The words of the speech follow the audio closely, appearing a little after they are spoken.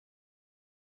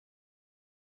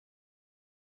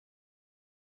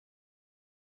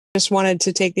just wanted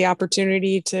to take the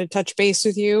opportunity to touch base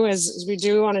with you as we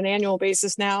do on an annual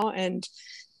basis now, and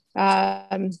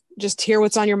just hear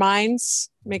what's on your minds,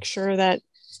 make sure that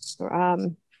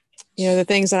the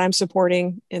things that I'm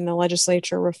supporting in the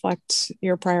legislature reflect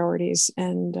your priorities,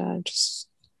 and just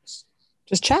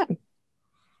chat.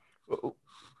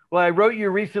 Well, I wrote you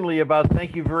recently about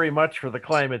thank you very much for the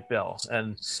climate bill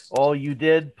and all you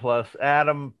did, plus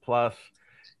Adam, plus,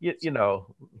 the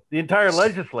entire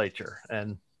legislature.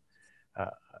 And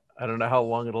I don't know how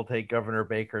long it'll take Governor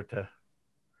Baker to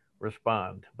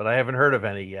respond, but I haven't heard of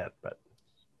any yet. But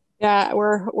yeah,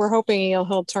 we're hoping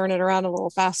he'll turn it around a little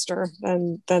faster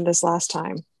than this last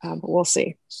time, but we'll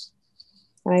see.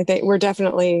 And I think we're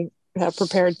definitely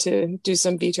prepared to do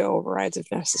some veto overrides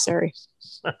if necessary.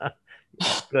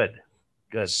 Good.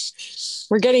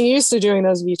 We're getting used to doing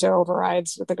those veto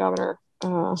overrides with the governor.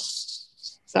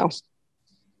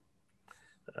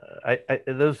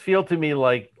 Those feel to me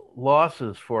like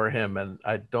losses for him, and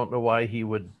I don't know why he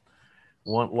would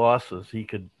want losses. He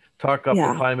could talk up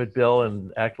the climate bill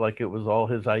and act like it was all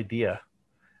his idea.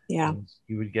 Yeah.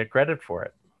 He would get credit for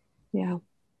it. Yeah.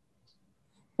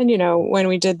 And, when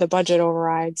we did the budget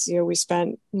overrides, we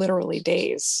spent literally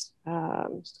days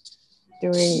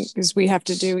because we have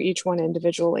to do each one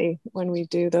individually when we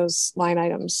do those line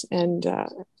items. And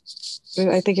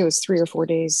I think it was 3 or 4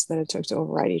 days that it took to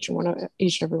override each and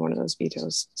every one of those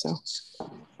vetoes. So.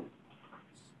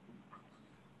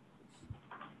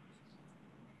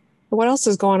 What else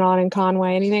is going on in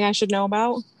Conway? Anything I should know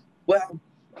about? Well,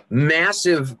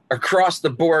 massive across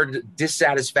the board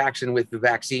dissatisfaction with the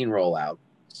vaccine rollout.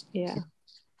 Yeah.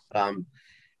 I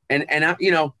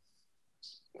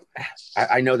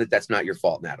know that that's not your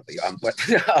fault, Natalie. But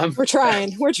we're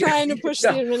trying to push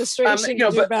the administration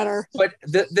to do better. But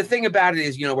the thing about it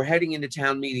is, we're heading into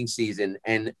town meeting season,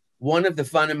 and one of the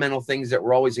fundamental things that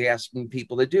we're always asking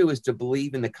people to do is to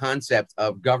believe in the concept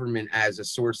of government as a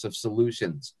source of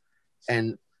solutions,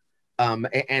 and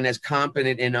as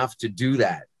competent enough to do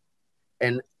that,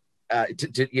 and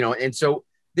and so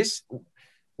this,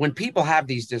 when people have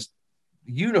these just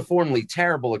uniformly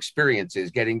terrible experiences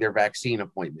getting their vaccine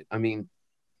appointment. I mean,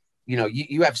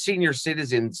 you have senior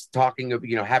citizens talking of,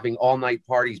 having all night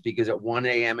parties because at 1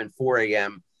 a.m. and 4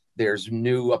 a.m. there's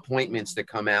new appointments that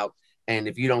come out. And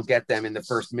if you don't get them in the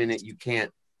first minute, you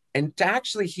can't. And to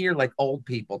actually hear like old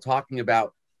people talking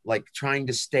about like trying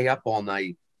to stay up all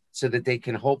night so that they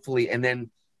can hopefully, and then,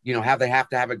 how they have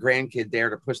to have a grandkid there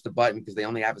to push the button because they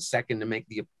only have a second to make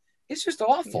it's just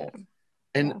awful. Yeah.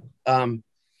 And,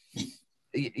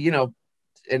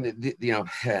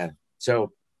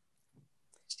 so.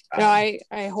 No, I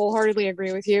wholeheartedly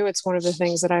agree with you. It's one of the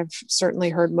things that I've certainly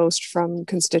heard most from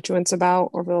constituents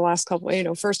about over the last couple.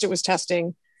 First it was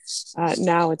testing,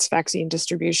 now it's vaccine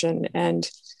distribution, and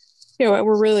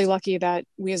we're really lucky that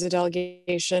we as a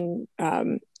delegation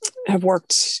have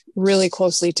worked really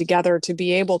closely together to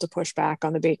be able to push back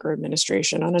on the Baker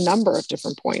administration on a number of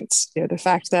different points. The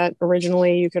fact that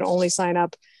originally you could only sign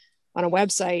up on a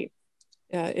website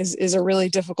is a really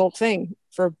difficult thing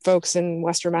for folks in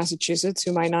Western Massachusetts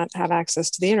who might not have access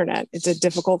to the internet. It's a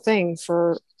difficult thing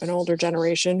for an older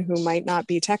generation who might not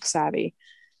be tech savvy.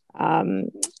 We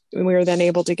were then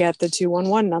able to get the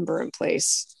 211 number in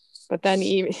place, but then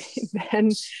the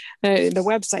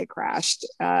website crashed.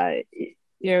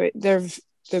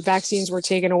 The vaccines were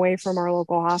taken away from our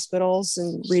local hospitals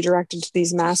and redirected to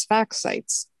these mass vax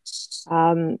sites.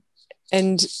 And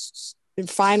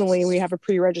finally, we have a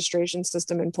pre-registration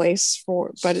system in place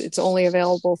but it's only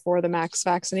available for the max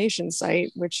vaccination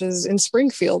site, which is in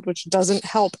Springfield, which doesn't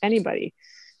help anybody.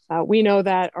 We know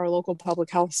that our local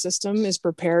public health system is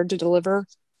prepared to deliver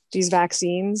these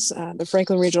vaccines. The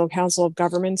Franklin Regional Council of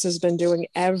Governments has been doing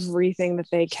everything that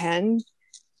they can,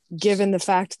 given the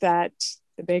fact that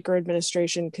the Baker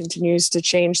administration continues to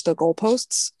change the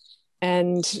goalposts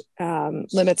and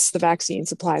limits the vaccine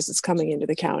supplies that's coming into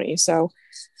the county. So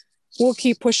we'll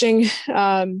keep pushing.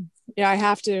 I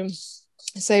have to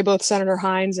say both Senator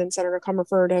Hines and Senator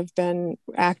Comerford have been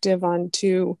active on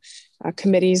two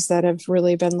committees that have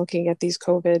really been looking at these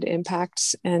COVID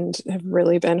impacts and have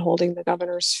really been holding the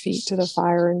governor's feet to the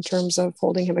fire in terms of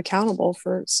holding him accountable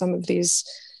for some of these,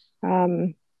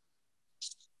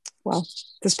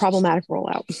 this problematic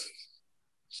rollout.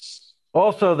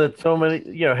 Also that so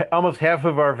many, almost half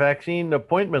of our vaccine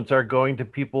appointments are going to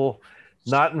people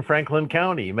not in Franklin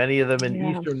County, many of them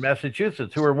in Eastern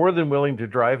Massachusetts, who are more than willing to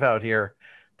drive out here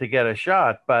to get a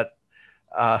shot. But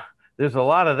there's a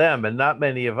lot of them and not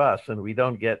many of us, and we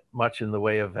don't get much in the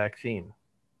way of vaccine.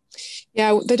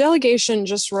 Yeah, the delegation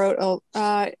just wrote,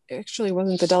 actually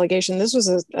wasn't the delegation. This was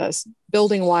a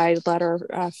building-wide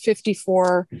letter.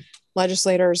 54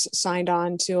 legislators signed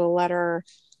on to a letter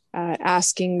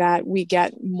asking that we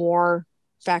get more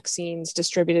vaccines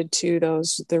distributed to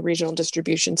the regional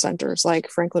distribution centers like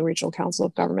Franklin Regional Council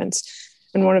of Governments.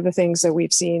 And one of the things that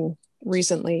we've seen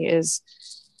recently is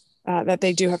that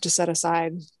they do have to set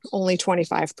aside only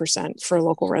 25% for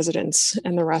local residents,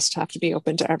 and the rest have to be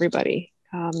open to everybody.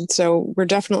 So we're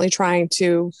definitely trying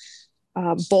to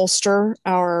bolster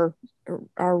our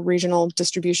regional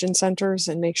distribution centers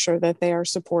and make sure that they are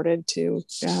supported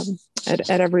at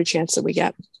every chance that we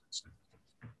get.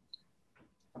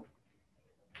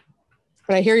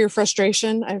 But I hear your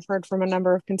frustration. I've heard from a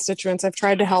number of constituents. I've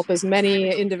tried to help as many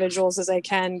individuals as I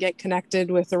can get connected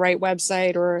with the right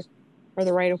website or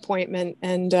the right appointment,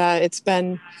 and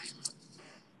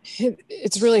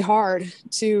it's really hard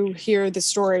to hear the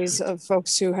stories of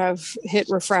folks who have hit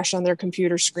refresh on their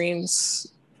computer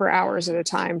screens for hours at a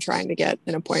time trying to get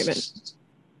an appointment.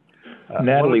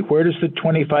 Natalie, where does the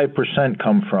 25%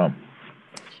 come from?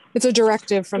 It's a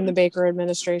directive from the Baker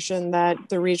administration that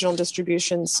the regional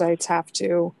distribution sites have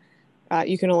to,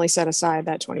 you can only set aside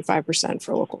that 25%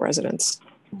 for local residents.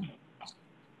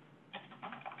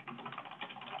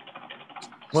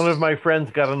 One of my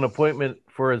friends got an appointment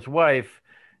for his wife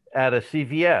at a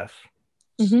CVS,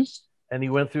 and he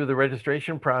went through the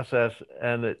registration process,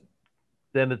 and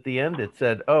then at the end it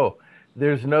said, "Oh,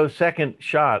 there's no second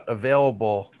shot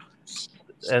available,"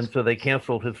 and so they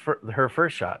canceled her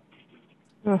first shot.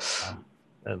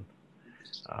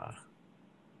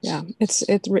 Yeah,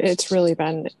 it's really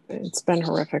been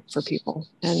horrific for people,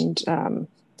 and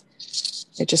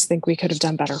I just think we could have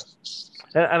done better.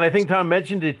 And I think Tom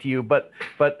mentioned it to you, but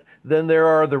then there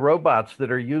are the robots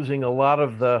that are using a lot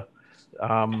of the,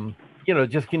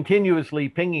 just continuously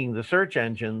pinging the search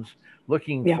engines,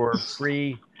 looking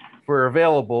for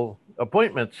available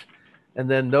appointments, and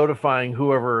then notifying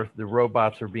whoever the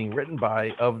robots are being written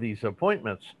by of these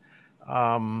appointments.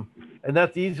 And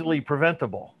that's easily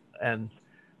preventable. And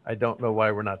I don't know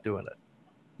why we're not doing it.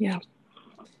 Yeah.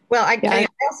 Well, I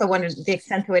also wondered the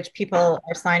extent to which people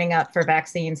are signing up for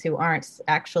vaccines who aren't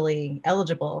actually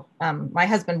eligible. My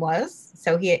husband was,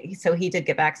 so he did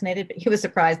get vaccinated, but he was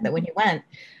surprised that when he went,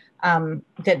 that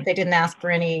they didn't ask for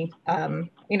any,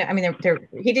 he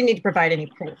didn't need to provide any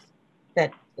proof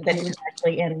that he was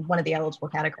actually in one of the eligible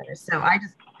categories. So I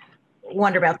just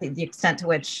wonder about the extent to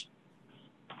which,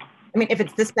 if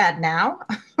it's this bad now,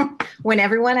 when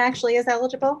everyone actually is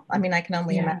eligible, I can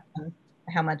only imagine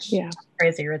how much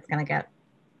crazier it's going to get.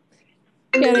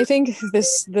 Yeah, and I think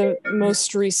the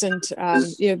most recent,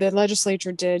 the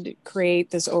legislature did create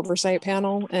this oversight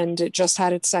panel, and it just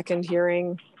had its second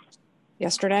hearing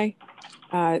yesterday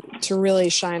to really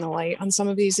shine a light on some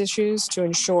of these issues to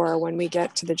ensure when we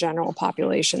get to the general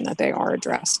population that they are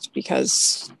addressed,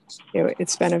 because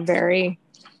it's been a very,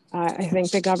 I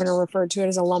think the governor referred to it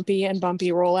as a lumpy and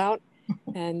bumpy rollout,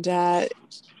 and I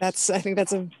think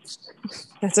that's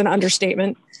an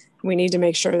understatement. We need to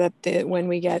make sure that when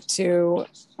we get to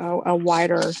a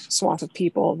wider swath of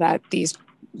people, that these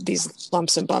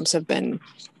lumps and bumps have been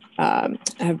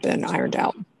ironed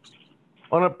out.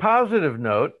 On a positive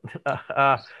note,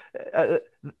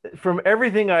 from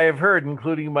everything I have heard,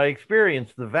 including my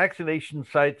experience, the vaccination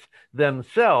sites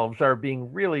themselves are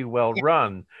being really well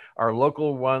run. Our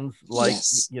local ones, like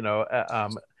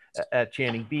at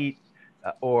Channing Beat,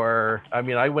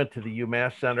 I went to the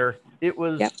UMass Center. It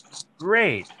was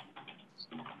great.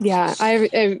 Yeah,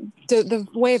 the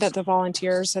way that the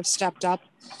volunteers have stepped up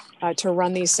to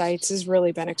run these sites has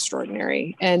really been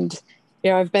extraordinary. And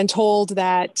I've been told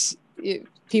that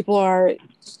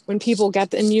when people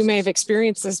get, and you may have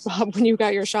experienced this, Bob, when you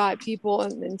got your shot, people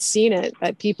and seen it,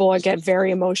 that people get very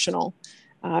emotional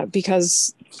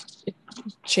because it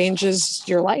changes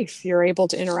your life. You're able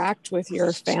to interact with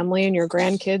your family and your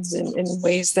grandkids in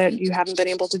ways that you haven't been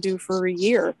able to do for a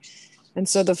year. And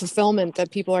so the fulfillment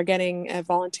that people are getting at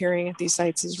volunteering at these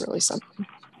sites is really something.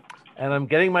 And I'm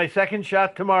getting my second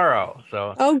shot tomorrow.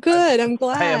 So good. I'm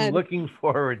glad. I am looking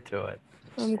forward to it.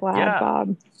 I'm glad,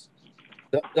 Bob.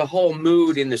 The whole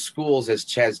mood in the schools has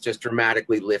just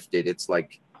dramatically lifted. It's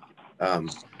like,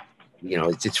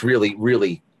 it's really,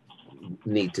 really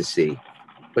neat to see.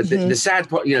 But the sad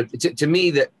part, to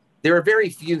me, that there are very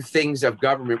few things of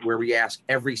government where we ask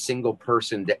every single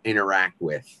person to interact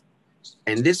with.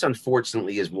 And this,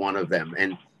 unfortunately, is one of them.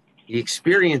 And the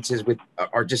experiences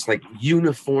are just like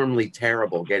uniformly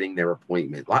terrible getting their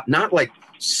appointment. Not like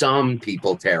some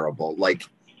people terrible, like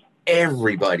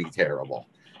everybody terrible.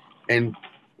 And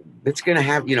it's going to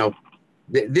have,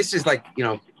 this is like,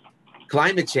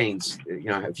 climate change.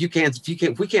 If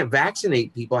we can't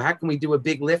vaccinate people, how can we do a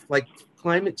big lift like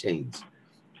climate change?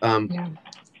 Yeah.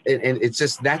 And it's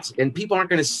just and people aren't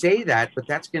going to say that, but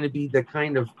that's going to be the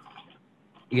kind of,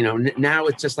 now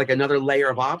it's just like another layer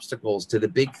of obstacles to the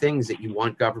big things that you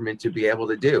want government to be able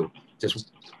to do.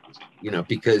 Just,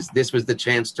 because this was the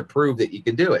chance to prove that you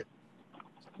can do it.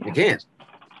 You can't.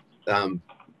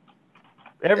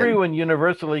 Everyone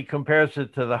universally compares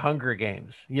it to the Hunger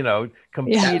Games,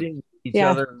 competing with each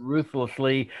other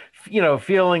ruthlessly,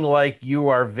 feeling like you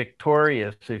are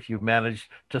victorious if you manage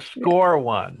to score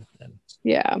one.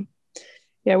 Yeah.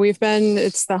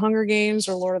 It's the Hunger Games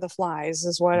or Lord of the Flies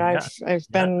is what I've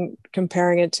been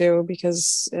comparing it to,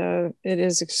 because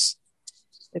it's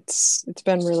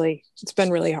been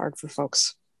really hard for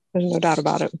folks. There's no doubt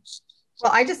about it.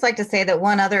 Well, I just like to say that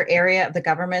one other area of the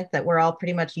government that we're all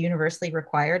pretty much universally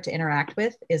required to interact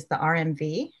with is the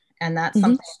RMV. And that's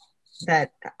something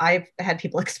that I've had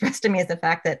people express to me, is the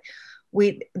fact that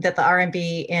the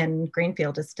RMV in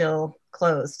Greenfield is still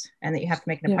closed, and that you have to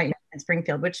make an appointment in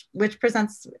Springfield, which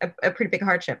presents a pretty big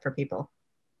hardship for people.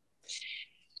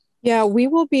 Yeah, we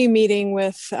will be meeting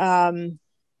with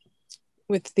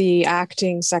the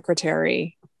acting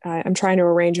secretary. I'm trying to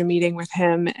arrange a meeting with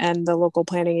him and the local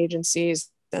planning agencies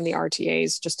and the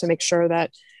RTAs, just to make sure that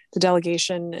the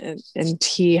delegation and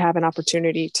he have an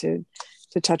opportunity to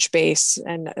touch base.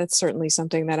 And that's certainly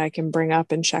something that I can bring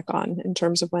up and check on in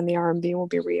terms of when the RMV will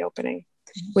be reopening.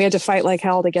 We had to fight like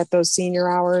hell to get those senior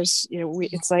hours.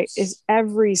 It's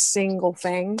every single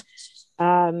thing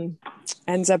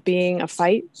ends up being a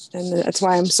fight. And that's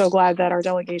why I'm so glad that our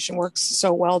delegation works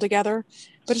so well together,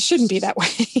 but it shouldn't be that way.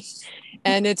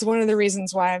 And it's one of the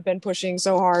reasons why I've been pushing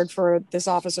so hard for this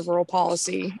Office of Rural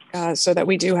Policy, so that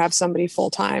we do have somebody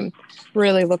full-time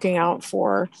really looking out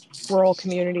for rural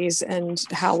communities and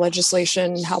how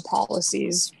legislation, how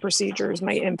policies, procedures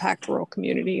might impact rural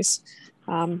communities.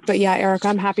 But yeah, Eric,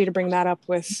 I'm happy to bring that up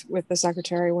with the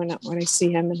secretary when I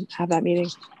see him and have that meeting.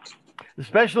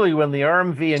 Especially when the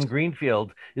RMV in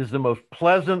Greenfield is the most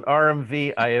pleasant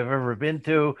RMV I have ever been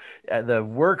to. The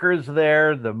workers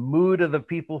there, the mood of the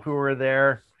people who are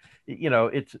there,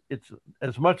 it's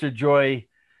as much a joy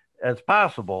as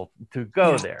possible to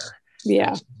go there.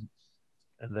 Yeah.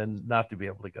 And then not to be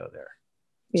able to go there.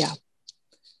 Yeah.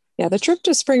 Yeah. The trip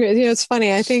to Springfield, it's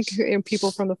funny. I think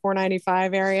people from the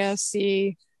 495 area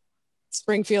see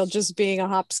Springfield just being a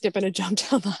hop, skip, and a jump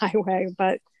down the highway,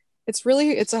 but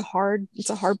it's a hard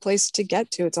place to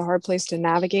get to. It's a hard place to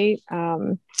navigate.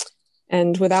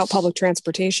 And without public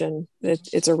transportation,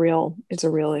 it's a real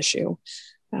issue.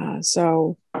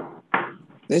 So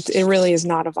it really is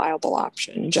not a viable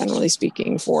option, generally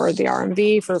speaking, for the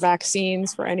RMV, for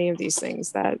vaccines, for any of these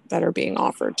things that are being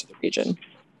offered to the region.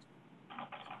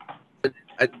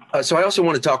 So I also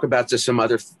want to talk about just some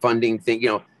other funding thing.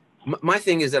 My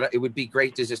thing is that it would be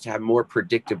great to just have more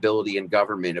predictability in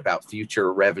government about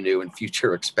future revenue and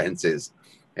future expenses,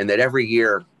 and that every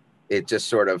year it just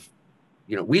sort of,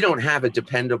 we don't have a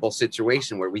dependable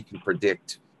situation where we can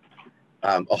predict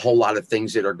a whole lot of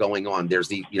things that are going on.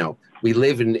 There's we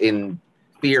live in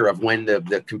fear of when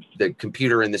the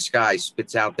computer in the sky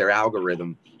spits out their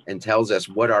algorithm and tells us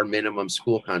what our minimum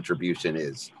school contribution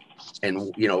is,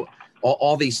 and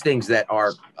all these things that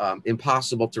are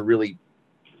impossible to really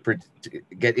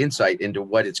get insight into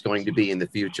what it's going to be in the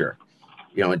future,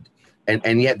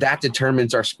 and yet that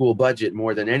determines our school budget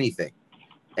more than anything,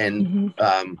 and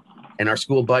our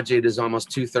school budget is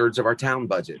almost 2/3 of our town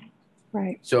budget.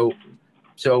 Right. So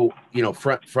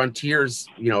Frontiers,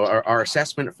 our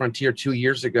assessment at Frontier 2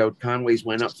 years ago, Conway's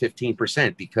went up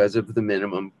 15% because of the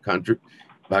minimum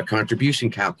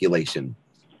contribution calculation.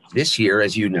 This year,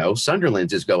 as you know,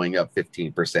 Sunderland's is going up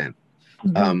 15%.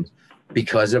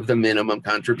 Because of the minimum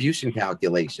contribution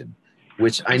calculation,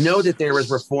 which I know that there was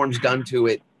reforms done to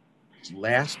it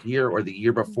last year or the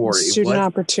year before. Student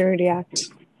Opportunity Act.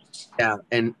 Yeah,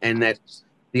 and that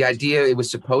the idea, it was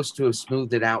supposed to have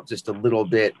smoothed it out just a little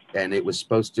bit, and it was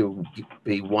supposed to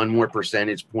be one more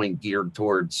percentage point geared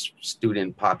towards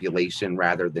student population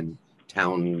rather than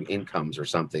town incomes or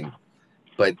something.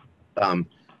 But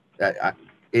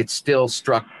it still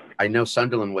struck. I know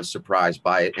Sunderland was surprised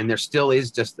by it, and there still is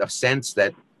just a sense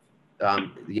that,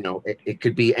 it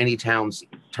could be any town's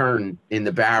turn in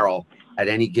the barrel at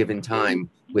any given time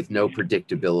with no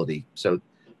predictability. So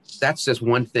that's just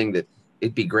one thing that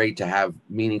it'd be great to have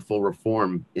meaningful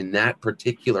reform in that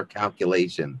particular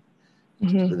calculation,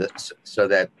 so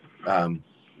that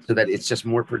it's just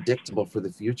more predictable for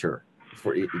the future.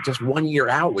 For just 1 year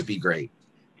out would be great.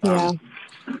 Yeah.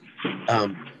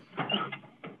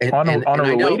 On a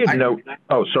related note,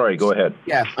 oh, sorry, go ahead.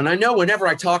 Yeah, and I know whenever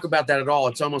I talk about that at all,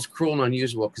 it's almost cruel and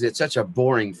unusual because it's such a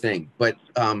boring thing. But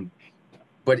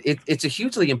it's a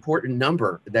hugely important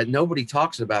number that nobody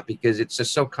talks about because it's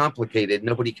just so complicated.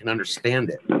 Nobody can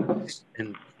understand it.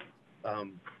 And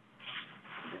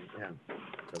yeah,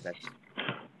 so that's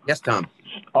yes, Tom.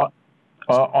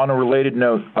 On a related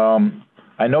note,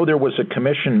 I know there was a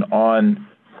commission on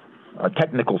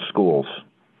technical schools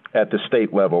at the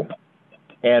state level.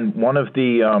 And one of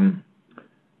the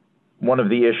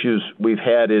issues we've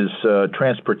had is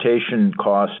transportation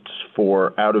costs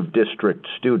for out-of-district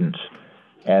students,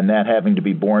 and that having to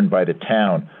be borne by the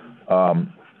town.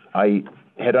 I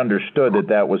had understood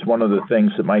that was one of the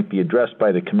things that might be addressed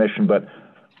by the commission, but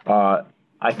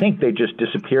I think they just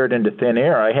disappeared into thin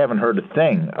air. I haven't heard a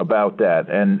thing about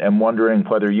that, and I'm wondering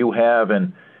whether you have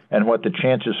and what the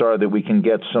chances are that we can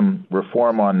get some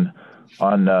reform on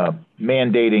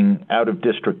mandating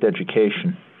out-of-district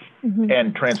education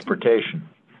and transportation.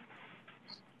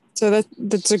 So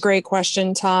that's a great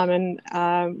question, Tom, and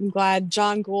I'm glad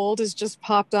John Gould has just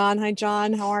popped on. Hi,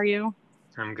 John. How are you?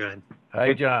 I'm good.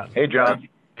 Hi, John. Hey, John.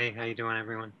 Hey, how you doing,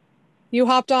 everyone? You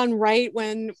hopped on right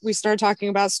when we started talking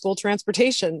about school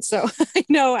transportation. So I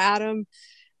know Adam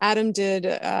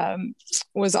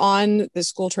was on the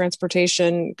School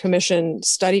Transportation Commission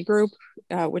study group,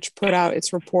 which put out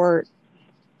its report,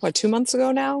 2 months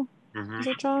ago now? Is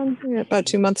it, John? Yeah, about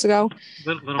 2 months ago. A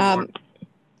little more.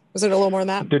 Was it a little more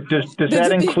than that? Does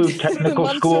that include technical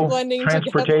school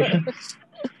transportation?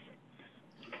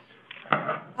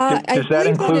 Does that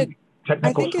include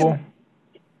technical school?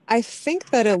 I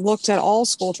think that it looked at all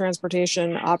school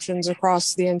transportation options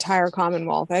across the entire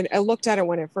Commonwealth. I looked at it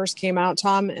when it first came out,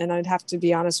 Tom, and I'd have to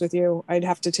be honest with you. I'd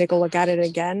have to take a look at it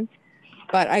again,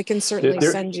 but I can certainly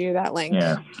send you that link.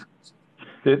 Yeah.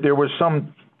 There was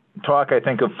some talk, I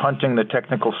think, of punting the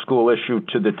technical school issue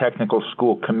to the Technical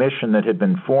School Commission that had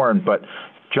been formed. But,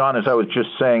 John, as I was just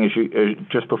saying,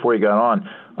 just before you got on,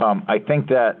 I think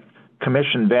that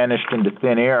commission vanished into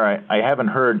thin air. I haven't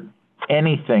heard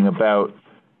anything about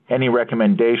any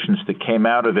recommendations that came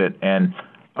out of it. And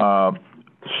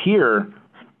here,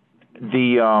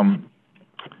 the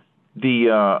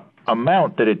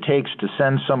amount that it takes to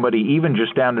send somebody even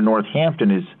just down to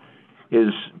Northampton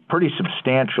is pretty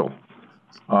substantial.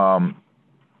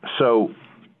 So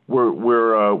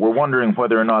we're wondering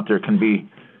whether or not there can be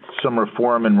some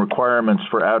reform and requirements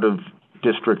for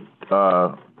out-of-district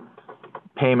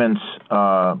payments,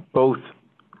 both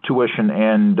tuition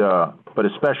and but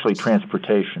especially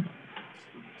transportation.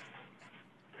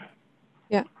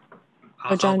 Yeah.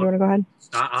 John, do you want to go ahead?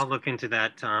 I'll look into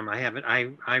that, Tom. I haven't.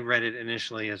 I read it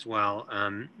initially as well,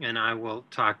 and I will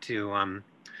talk to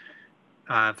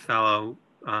fellow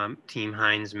Team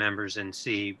Hines members and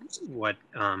see what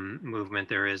movement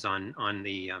there is on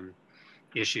the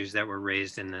issues that were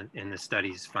raised in the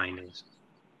study's findings.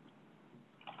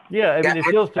 Yeah, I mean, it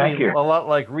feels to me a lot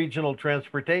like regional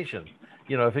transportation.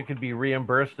 You know, if it could be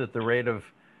reimbursed at the rate of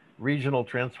regional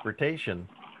transportation.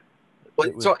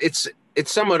 Well, so it's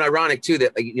somewhat ironic too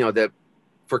that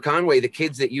for Conway, the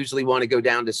kids that usually want to go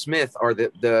down to Smith are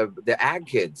the ag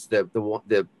kids,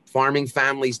 the farming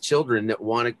families' children that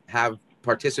want to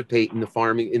participate in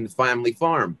the family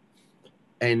farm,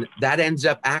 and that ends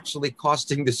up actually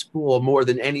costing the school more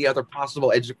than any other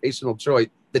possible educational choice,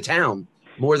 the town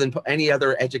more than any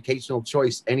other educational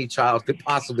choice any child could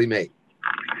possibly make.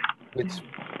 There's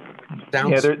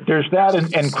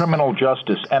that and criminal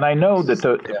justice. And I know that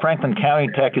the Franklin County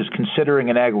Tech is considering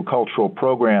an agricultural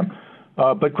program,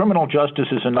 but criminal justice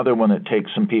is another one that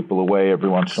takes some people away every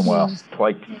once in a while,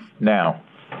 like now.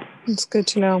 It's good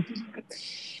to know.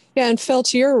 Yeah, and Phil,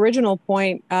 to your original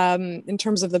point, in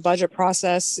terms of the budget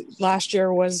process, last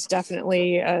year was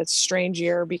definitely a strange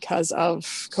year because of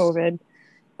COVID.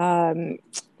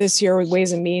 This year with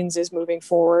Ways and Means is moving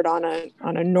forward on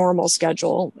a normal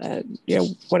schedule.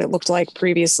 What it looked like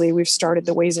previously, we've started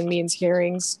the Ways and Means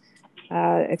hearings.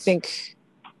 I think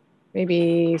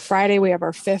maybe Friday we have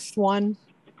our 5th one,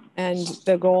 and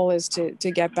the goal is to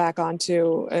get back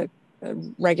onto a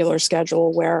regular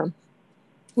schedule where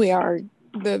we are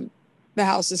the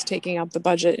House is taking up the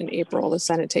budget in April, the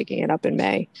Senate taking it up in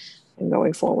May, and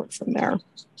going forward from there.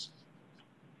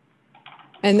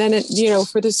 And then,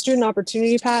 for the Student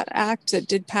Opportunity Act, it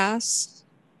did pass.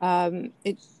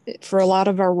 For a lot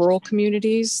of our rural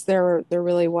communities, there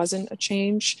really wasn't a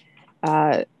change.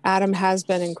 Adam has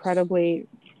been incredibly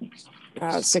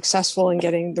successful in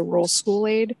getting the rural school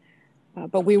aid,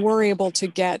 but we were able to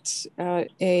get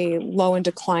a low and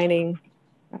declining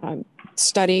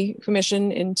study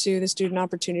commission into the Student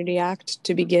Opportunity Act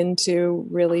to begin to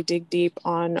really dig deep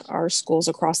on our schools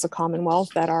across the Commonwealth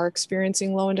that are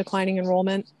experiencing low and declining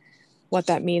enrollment, what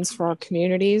that means for our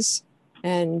communities,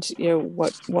 and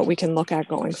what we can look at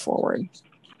going forward.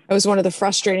 It was one of the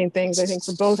frustrating things, I think,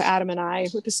 for both Adam and I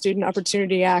with the Student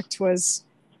Opportunity Act was,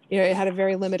 it had a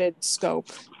very limited scope.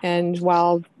 And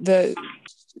while the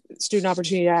Student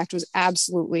Opportunity Act was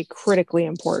absolutely critically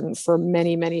important for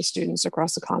many, many students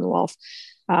across the Commonwealth,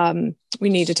 we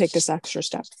need to take this extra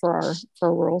step for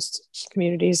our rural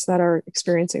communities that are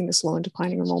experiencing this low and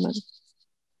declining enrollment.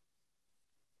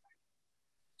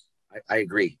 I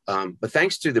agree. But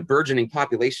thanks to the burgeoning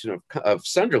population of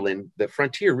Sunderland, the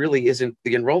frontier really isn't,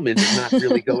 the enrollment is not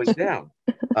really going down.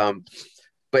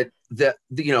 But the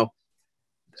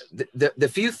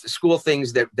few school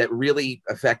things that really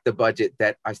affect the budget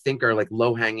that I think are like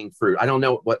low hanging fruit. I don't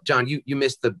know what, John, you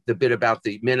missed the bit about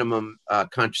the minimum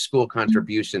school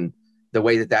contribution, the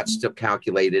way that's still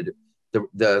calculated,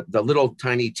 the little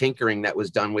tiny tinkering that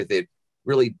was done with it.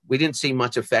 Really, we didn't see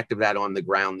much effect of that on the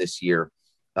ground this year.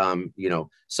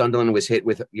 Sunderland was hit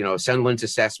with, Sunderland's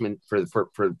assessment for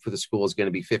the school is going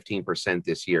to be 15%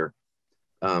 this year.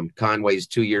 Conway's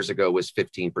 2 years ago was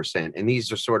 15%. And these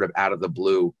are sort of out of the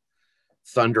blue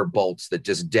thunderbolts that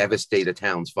just devastate a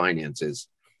town's finances.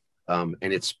 And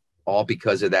it's all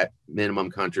because of that minimum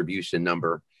contribution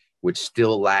number, which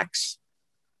still lacks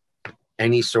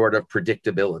any sort of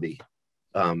predictability.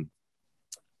 And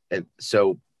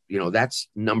so, that's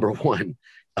number one.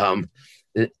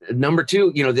 Number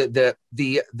two, the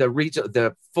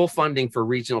full funding for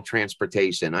regional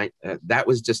transportation. That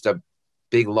was just a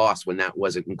big loss when that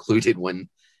wasn't included. I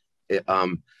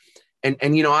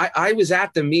was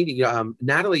at the meeting.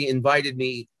 Natalie invited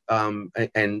me,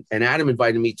 and Adam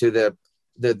invited me to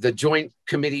the joint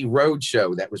committee road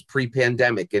show that was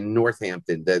pre-pandemic in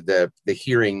Northampton. The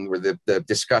hearing or the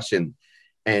discussion,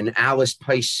 and Alice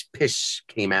Pish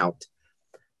came out,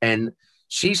 and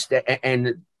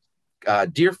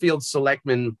Deerfield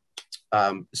Selectman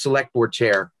Select Board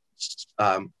Chair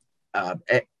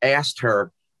asked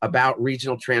her about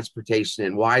regional transportation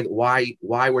and why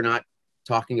we're not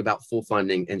talking about full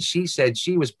funding. And she said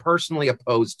she was personally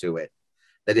opposed to it,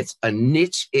 that it's a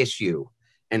niche issue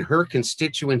and her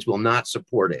constituents will not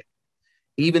support it,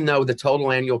 even though the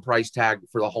total annual price tag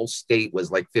for the whole state was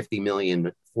like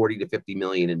 40 to 50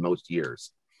 million in most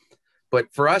years. But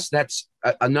for us, that's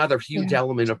another huge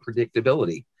element of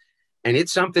predictability. And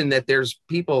it's something that there's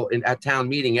people at town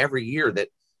meeting every year that,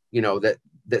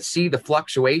 that see the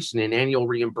fluctuation in annual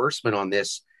reimbursement on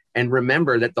this and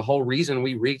remember that the whole reason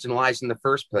we regionalized in the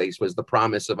first place was the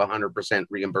promise of 100%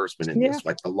 reimbursement in this,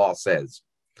 like the law says.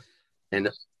 And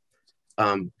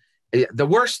the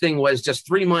worst thing was just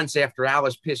 3 months after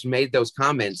Alice Pish made those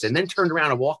comments and then turned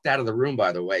around and walked out of the room,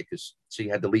 by the way, because she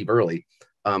had to leave early.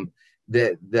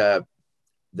 The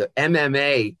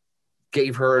MMA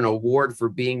gave her an award for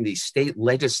being the state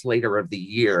legislator of the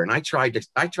year. And I tried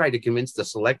to convince the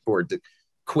select board to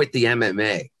quit the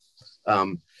MMA.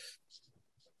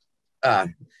 I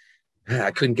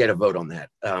couldn't get a vote on that.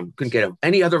 Couldn't get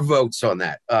any other votes on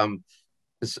that.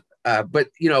 But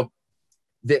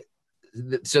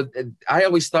so I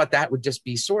always thought that would just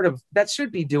be that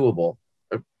should be doable.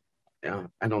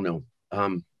 I don't know.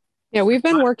 We've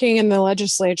been working in the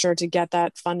legislature to get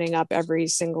that funding up every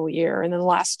single year. And in the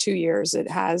last 2 years, it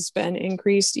has been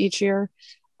increased each year,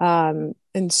 and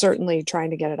certainly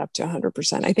trying to get it up to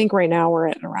 100%. I think right now we're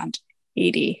at around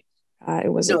 80.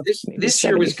 It was this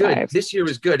year was good. This year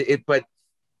was good. But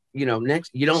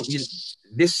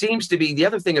this seems to be the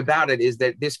other thing about it is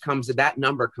that that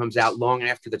number comes out long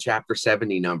after the Chapter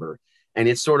 70 number, and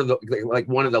it's sort of like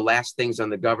one of the last things on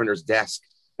the governor's desk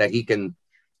that he can.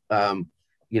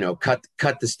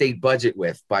 Cut the state budget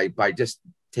with by just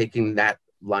taking that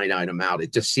line item out.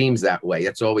 It just seems that way.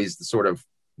 It's always the sort of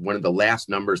one of the last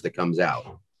numbers that comes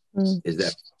out. Is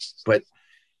that? But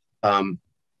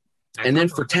and then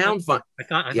for town fund, I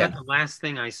thought the last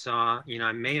thing I saw,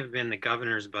 it may have been the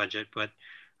governor's budget, but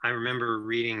I remember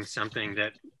reading something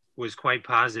that was quite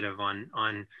positive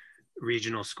on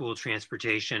regional school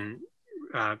transportation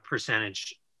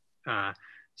percentage.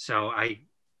 So I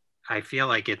feel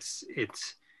like it's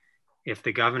if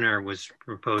the governor was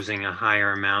proposing a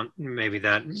higher amount, maybe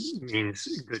that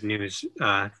means good news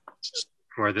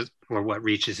for what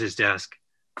reaches his desk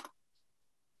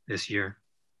this year.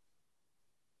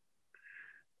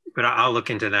 But I'll look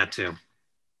into that too.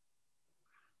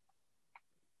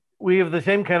 We have the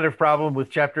same kind of problem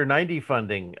with Chapter 90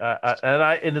 funding,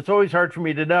 and it's always hard for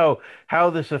me to know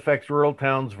how this affects rural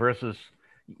towns versus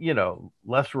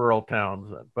less rural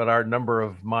towns, but our number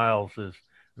of miles is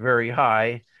very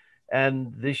high.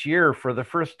 And this year, for the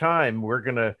first time,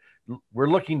 we're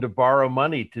looking to borrow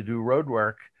money to do road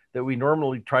work that we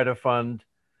normally try to fund,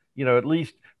 at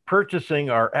least purchasing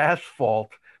our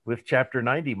asphalt with Chapter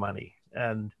 90 money.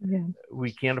 And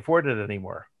we can't afford it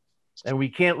anymore. And we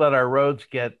can't let our roads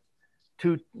get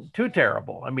too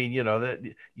terrible. I mean, that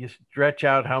you stretch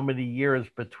out how many years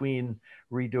between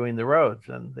redoing the roads,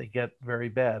 and they get very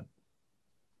bad.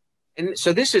 And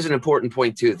so this is an important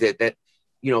point too, that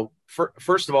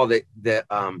first of all, that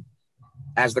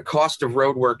as the cost of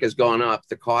road work has gone up,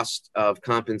 the cost of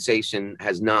compensation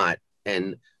has not.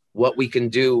 And what we can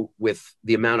do with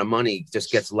the amount of money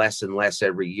just gets less and less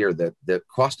every year. The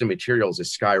cost of materials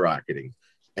is skyrocketing.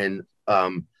 And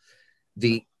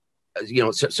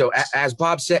so as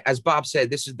Bob said,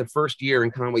 this is the first year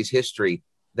in Conway's history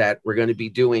that we're going to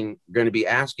be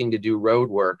asking to do road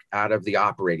work out of the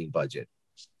operating budget,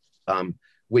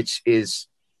 which is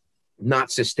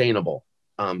not sustainable.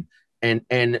 And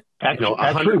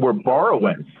actually we're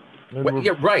borrowing.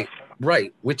 Yeah,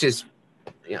 right. Which is,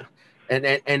 and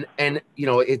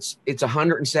it's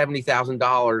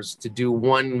 $170,000 to do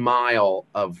 1 mile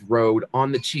of road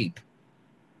on the cheap,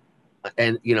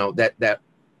 and the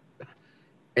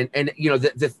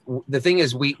thing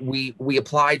is, we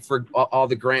applied for all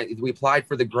the grants. We applied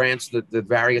for the grants, the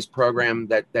various programs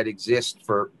that exist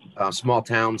for small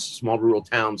rural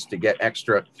towns to get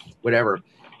extra whatever.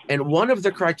 And one of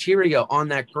the criteria on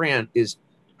that grant is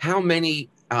how many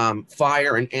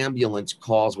fire and ambulance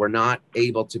calls were not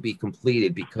able to be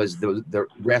completed because the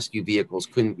rescue vehicles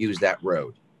couldn't use that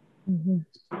road. Mm-hmm.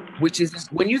 Which is,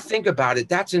 when you think about it,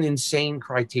 that's an insane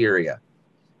criteria.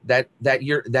 That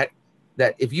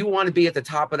if you want to be at the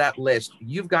top of that list,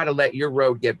 you've got to let your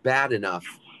road get bad enough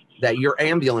that your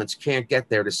ambulance can't get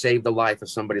there to save the life of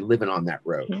somebody living on that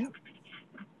road. Yeah.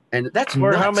 And that's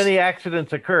or nuts. How many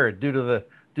accidents occurred due to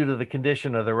the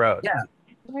condition of the road. Yeah.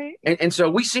 Right. And so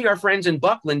we see our friends in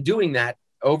Buckland doing that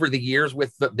over the years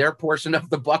with their portion of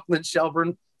the Buckland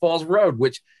Shelburne Falls Road,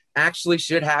 which actually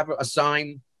should have a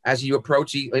sign as you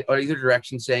approach either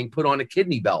direction saying, put on a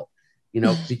kidney belt,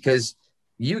 because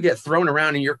you get thrown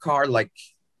around in your car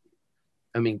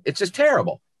it's just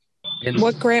terrible. And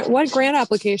what grant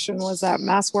application was that?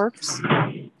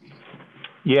 MassWorks?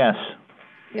 Yes.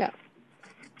 Yeah.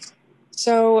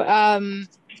 So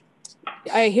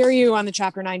I hear you on the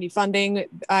Chapter 90 funding.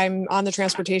 I'm on the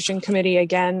Transportation Committee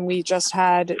again. We just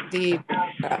had a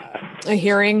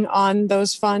hearing on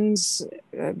those funds.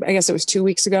 I guess it was 2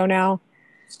 weeks ago now.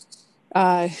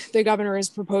 The governor is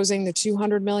proposing the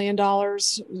 $200 million.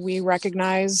 We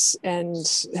recognize and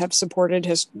have supported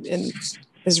as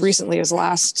recently as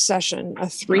last session, a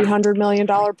 $300 million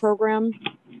program.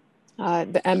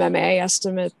 The MMA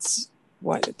estimates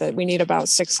that we need about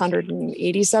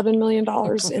 $687 million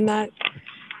in that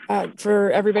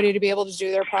for everybody to be able to do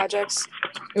their projects.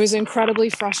 It was incredibly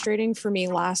frustrating for me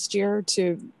last year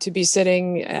to be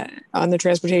sitting on the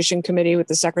Transportation Committee with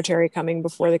the secretary coming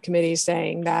before the committee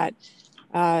saying that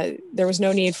there was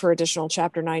no need for additional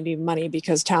Chapter 90 money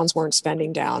because towns weren't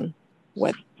spending down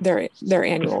what their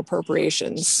annual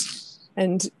appropriations.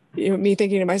 And me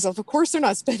thinking to myself, of course they're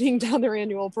not spending down their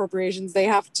annual appropriations. They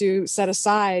have to set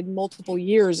aside multiple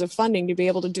years of funding to be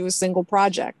able to do a single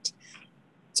project.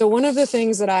 So one of the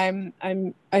things that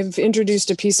I've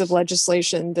introduced a piece of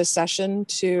legislation this session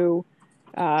to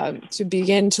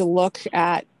begin to look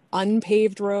at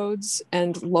unpaved roads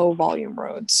and low volume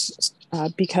roads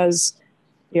because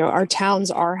our towns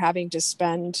are having to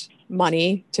spend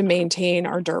money to maintain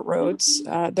our dirt roads.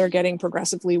 They're getting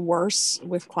progressively worse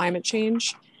with climate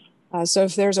change. So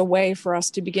if there's a way for us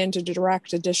to begin to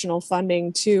direct additional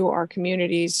funding to our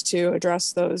communities to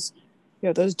address those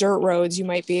dirt roads, you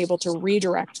might be able to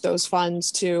redirect those funds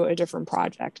to a different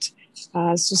project.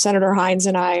 So Senator Hines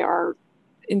and I are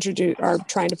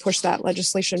trying to push that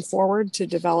legislation forward to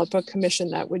develop a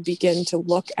commission that would begin to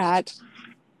look at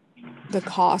the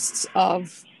costs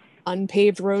of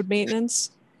unpaved road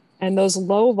maintenance and those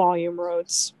low volume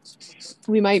roads.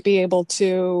 We might be able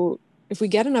to, if we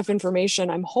get enough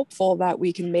information, I'm hopeful that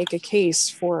we can make a case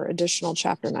for additional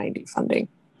Chapter 90 funding.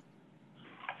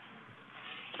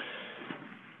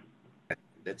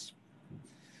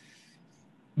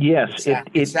 Yes, it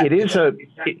is a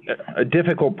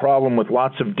difficult problem with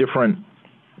lots of different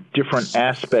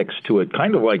aspects to it,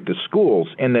 kind of like the schools,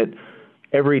 in that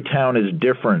every town is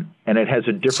different and it has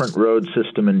a different road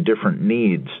system and different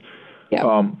needs.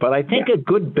 Yeah. But I think a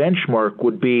good benchmark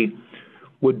would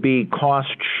be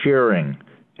cost sharing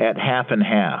at half and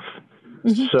half.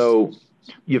 Mm-hmm. So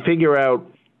you figure out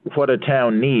what a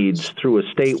town needs through a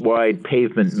statewide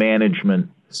pavement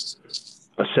management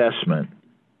assessment,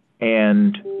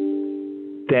 and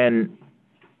then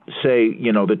say,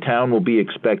 the town will be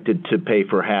expected to pay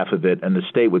for half of it and the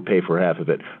state would pay for half of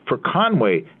it. For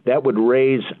Conway, that would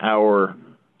raise our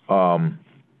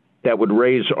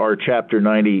Chapter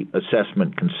 90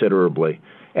 assessment considerably.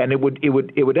 And it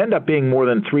would end up being more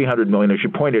than $300 million. As you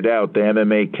pointed out, the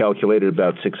MMA calculated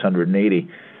about 680.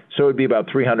 So it would be about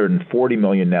 $340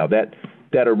 million now. That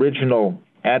original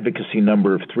advocacy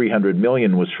number of $300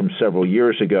 million was from several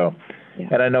years ago. Yeah.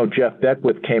 And I know Jeff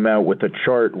Beckwith came out with a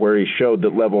chart where he showed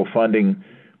that level funding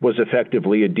was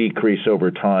effectively a decrease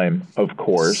over time, of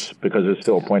course, because as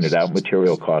Phil pointed out,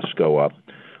 material costs go up.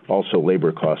 Also,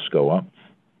 labor costs go up.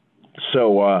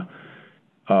 So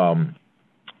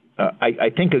I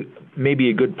think maybe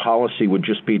a good policy would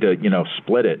just be to,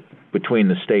 split it between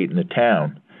the state and the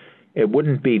town. It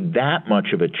wouldn't be that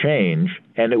much of a change,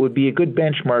 and it would be a good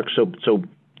benchmark so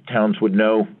towns would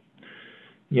know,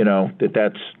 that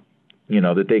that's,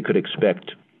 that they could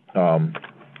expect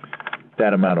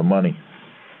that amount of money.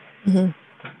 Mm-hmm.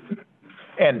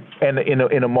 And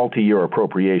in a multi-year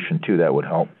appropriation, too, that would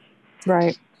help.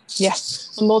 Right.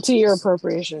 Yes. A multi-year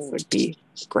appropriation would be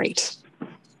great.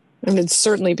 And it'd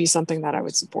certainly be something that I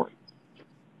would support.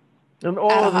 And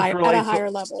all at of this relates at a higher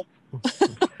level.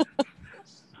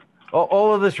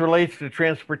 all of this relates to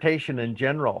transportation in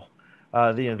general.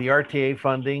 The RTA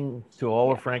funding to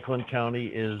all of Franklin County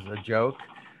is a joke.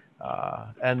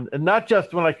 And not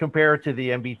just when I compare it to the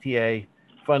MBTA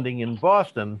funding in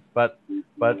Boston, but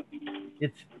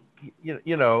it's,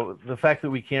 the fact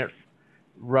that we can't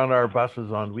run our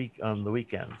buses on the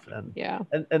weekends,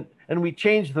 and we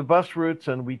change the bus routes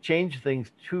and we change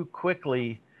things too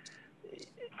quickly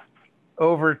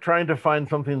over trying to find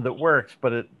something that works,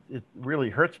 but it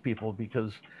really hurts people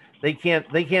because they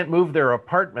can't move their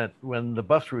apartment when the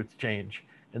bus routes change,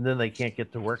 and then they can't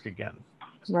get to work again.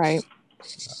 Right.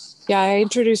 Yeah, I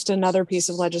introduced another piece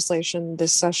of legislation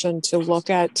this session to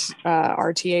look at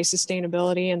RTA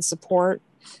sustainability and support.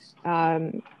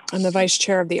 I'm the vice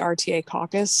chair of the RTA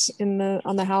caucus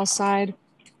on the House side,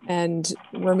 and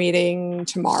we're meeting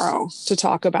tomorrow to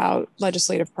talk about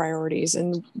legislative priorities,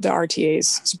 and the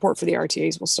RTAs, support for the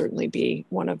RTAs will certainly be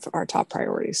one of our top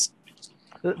priorities.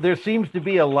 There seems to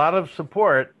be a lot of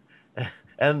support,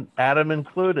 and Adam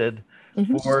included,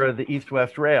 mm-hmm. for the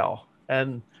East-West Rail.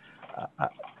 And,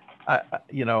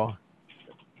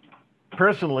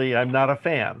 personally, I'm not a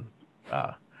fan.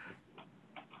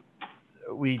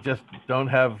 We just don't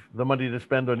have the money to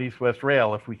spend on East-West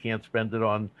Rail if we can't spend it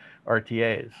on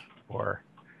RTAs, or,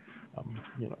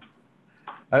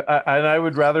 I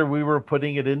would rather we were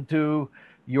putting it into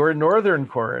your northern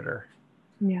corridor.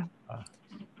 Yeah.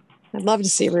 I'd love to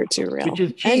see Route 2 rail. Which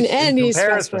is cheap and in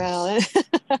East-West comparison.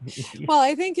 Rail. Well,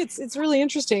 I think it's really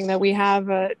interesting that we have,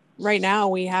 right now,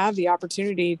 we have the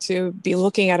opportunity to be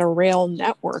looking at a rail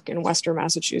network in Western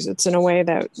Massachusetts in a way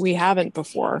that we haven't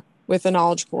before, with the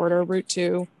Knowledge Corridor, Route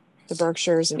 2, the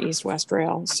Berkshires, and East-West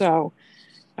Rail. So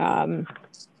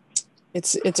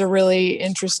it's a really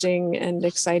interesting and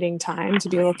exciting time to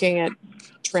be looking at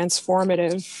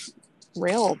transformative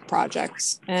rail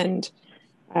projects. And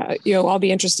I'll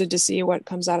be interested to see what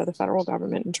comes out of the federal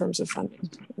government in terms of funding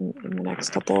in the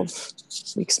next couple of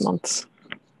weeks, months.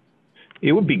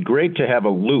 It would be great to have a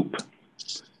loop. As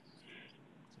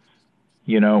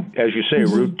you say,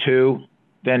 mm-hmm. Route 2,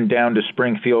 then down to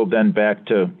Springfield, then back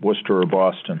to Worcester or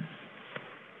Boston.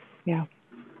 Yeah.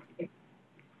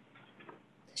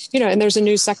 And there's a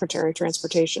new Secretary of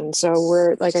Transportation. So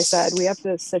we're, like I said, we have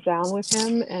to sit down with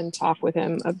him and talk with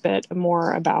him a bit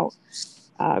more about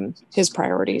his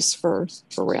priorities for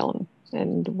rail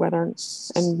and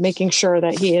making sure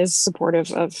that he is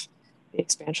supportive of the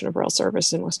expansion of rail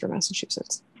service in Western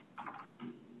Massachusetts.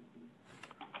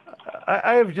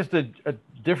 I have just a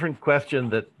different question,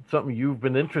 that something you've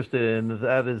been interested in,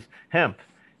 that is hemp.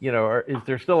 Is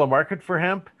there still a market for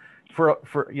hemp?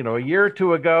 For a year or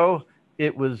two ago,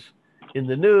 it was in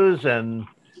the news, and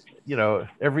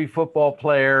every football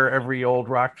player, every old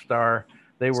rock star,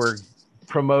 they were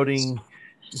promoting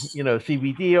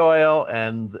CBD oil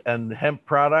and hemp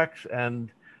products, and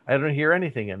I don't hear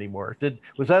anything anymore.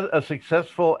 Was that a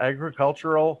successful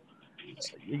agricultural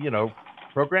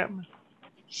program?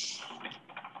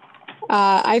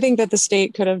 I think that the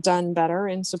state could have done better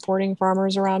in supporting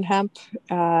farmers around hemp.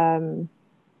 In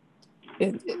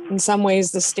some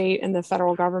ways, the state and the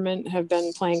federal government have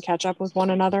been playing catch up with one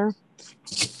another.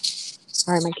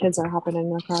 Sorry, my kids are hopping in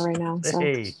their car right now. So,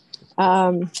 hey.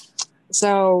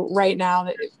 So right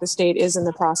now, the state is in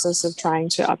the process of trying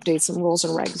to update some rules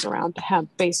and regs around hemp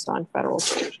based on federal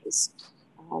changes.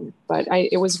 But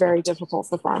it was very difficult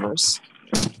for farmers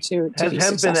to Has be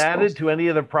hemp successful. been added to any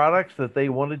of the products that they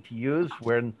wanted to use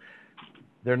when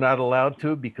they're not allowed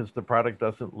to because the product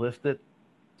doesn't list it?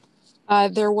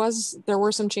 There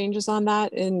were some changes on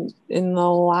that in the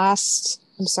last.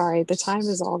 I'm sorry, the time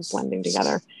is all blending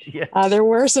together. Yeah. There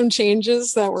were some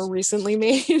changes that were recently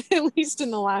made, at least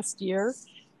in the last year,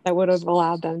 that would have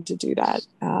allowed them to do that.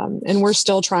 And we're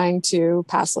still trying to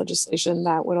pass legislation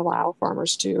that would allow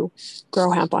farmers to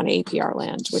grow hemp on APR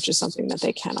land, which is something that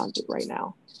they cannot do right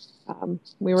now.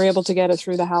 We were able to get it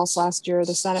through the House last year.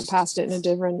 The Senate passed it in a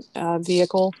different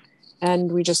vehicle,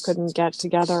 and we just couldn't get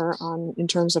together in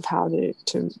terms of how to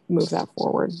move that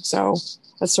forward. So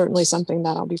that's certainly something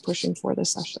that I'll be pushing for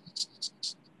this session.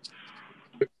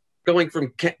 Going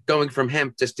from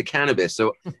hemp just to cannabis.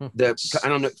 So I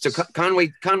don't know. So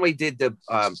Conway did the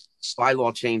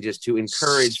bylaw changes to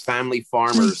encourage family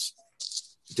farmers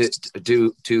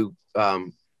to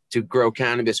grow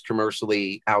cannabis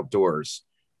commercially outdoors,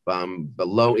 but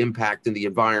low impact in the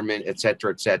environment, et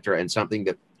cetera, and something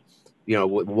that, you know,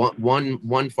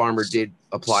 one farmer did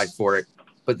apply for it,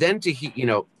 but then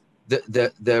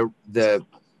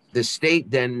the state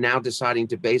then now deciding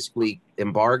to basically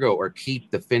embargo or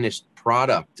keep the finished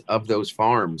product of those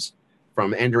farms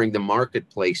from entering the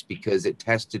marketplace because it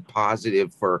tested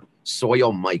positive for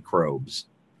soil microbes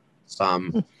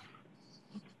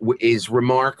is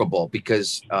remarkable,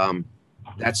 because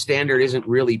that standard isn't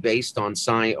really based on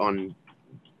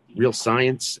real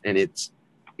science, and it's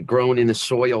grown in the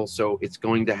soil, so it's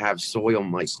going to have soil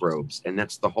microbes, and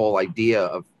that's the whole idea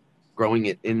of growing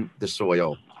it in the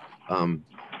soil.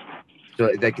 So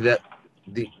like that,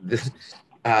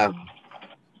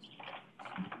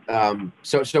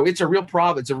 so it's a real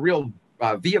problem. It's a real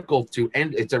vehicle to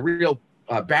end. It's a real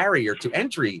barrier to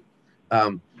entry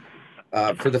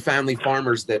for the family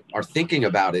farmers that are thinking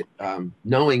about it,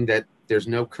 knowing that there's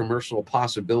no commercial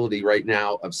possibility right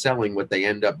now of selling what they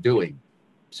end up doing.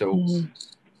 So,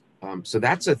 so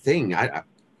that's a thing.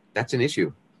 That's an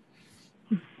issue.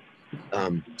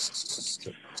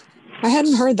 I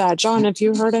hadn't heard that. John, have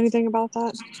you heard anything about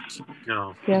that?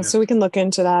 No. Yeah, No. so we can look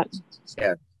into that.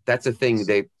 Yeah, that's a thing.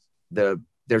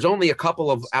 There's only a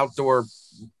couple of outdoor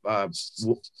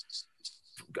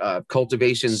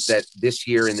cultivations that this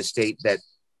year in the state that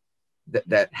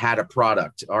had a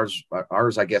product. Ours,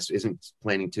 I guess, isn't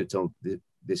planning to till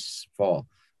this fall,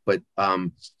 but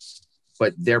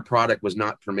their product was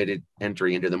not permitted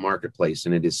entry into the marketplace,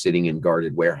 and it is sitting in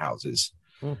guarded warehouses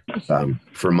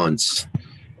for months.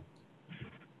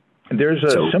 There's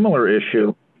a similar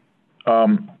issue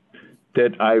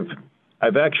that I've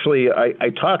actually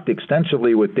talked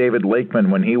extensively with David Lakeman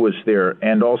when he was there,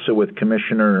 and also with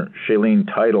Commissioner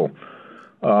Shailene Title,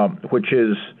 which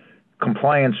is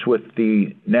compliance with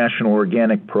the National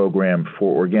Organic Program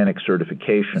for organic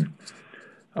certification.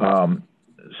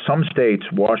 Some states,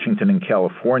 Washington and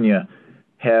California,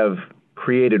 have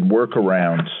created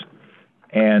workarounds,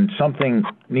 and something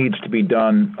needs to be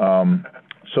done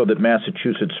so that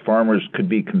Massachusetts farmers could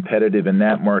be competitive in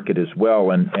that market as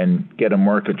well, and get a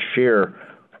market share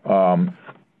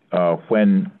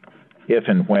if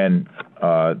and when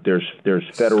there's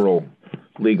federal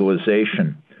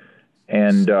legalization.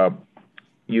 And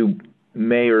you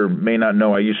may or may not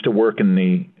know, I used to work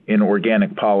in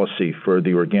organic policy for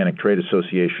the Organic Trade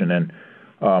Association, and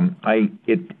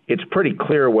it's pretty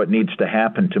clear what needs to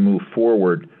happen to move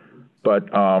forward, but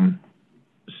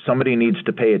somebody needs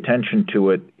to pay attention to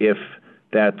it if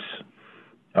that's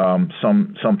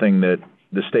something that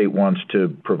the state wants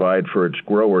to provide for its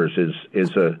growers,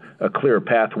 is a clear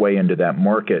pathway into that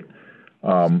market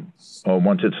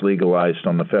once it's legalized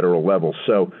on the federal level.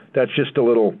 So that's just a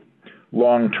little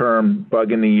long-term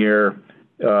bug in the ear.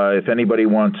 If anybody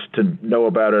wants to know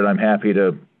about it, I'm happy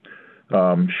to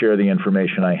share the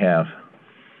information I have.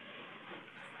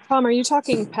 Tom, are you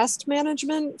talking pest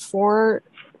management for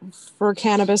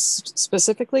cannabis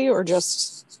specifically, or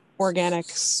just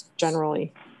organics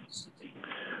generally?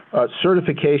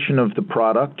 Certification of the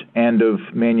product and of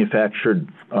manufactured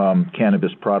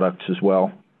cannabis products as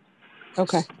well.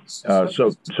 Okay.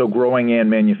 So growing and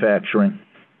manufacturing.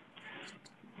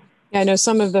 Yeah, I know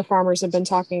some of the farmers have been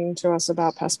talking to us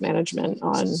about pest management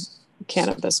on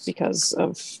cannabis because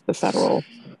of the federal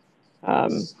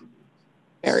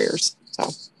barriers. So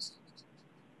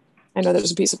I know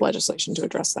there's a piece of legislation to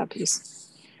address that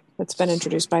piece that's been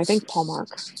introduced by, I think, Paul Mark.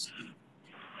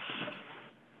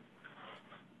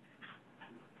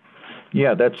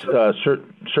 Yeah, that's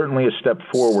certainly a step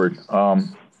forward.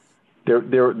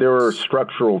 There are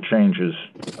structural changes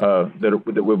that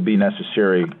will be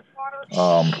necessary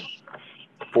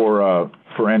for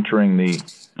entering the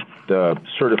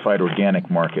certified organic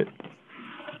market.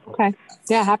 Okay.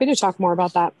 Yeah, happy to talk more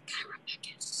about that.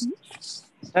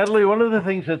 Natalie, one of the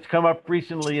things that's come up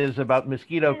recently is about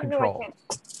mosquito control.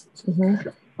 Mm-hmm.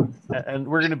 And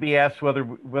we're going to be asked whether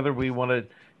we want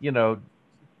to,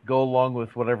 go along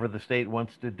with whatever the state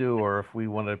wants to do, or if we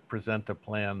want to present a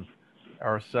plan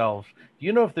ourselves. Do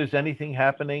you know if there's anything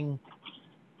happening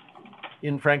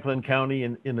in Franklin County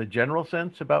in a general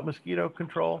sense about mosquito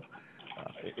control?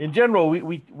 In general,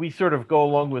 we sort of go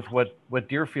along with what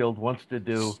Deerfield wants to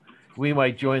do. We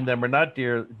might join them or not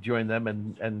join them,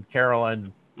 and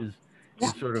Caroline is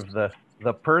sort of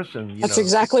the person. That's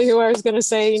exactly who I was going to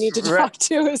say you need to talk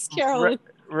to is Caroline.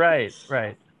 Right.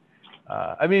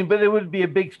 I mean, but it would be a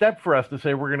big step for us to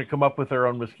say we're going to come up with our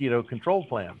own mosquito control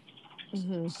plan.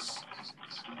 Mm-hmm.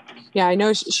 Yeah, I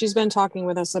know she's been talking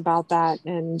with us about that,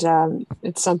 and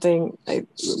it's something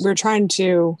we're trying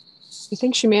to. I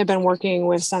think she may have been working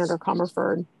with Senator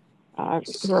Comerford,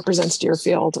 who represents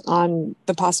Deerfield, on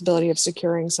the possibility of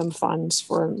securing some funds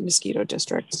for mosquito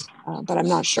districts. But I'm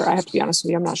not sure. I have to be honest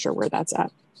with you. I'm not sure where that's at.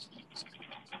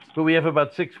 But we have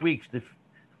about 6 weeks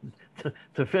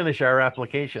to finish our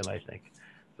application, I think.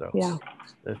 So yeah,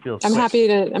 that feels. I'm happy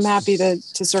to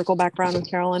circle back around with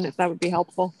Carolyn if that would be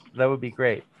helpful. That would be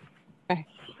great. Okay.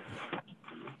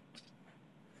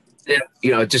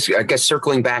 Just I guess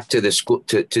circling back to the school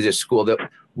to the school. That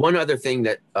one other thing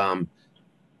that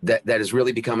that has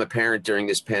really become apparent during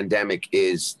this pandemic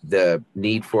is the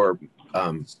need for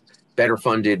better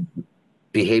funded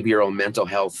behavioral mental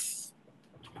health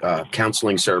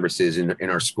counseling services in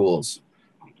our schools.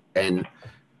 And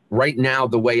right now,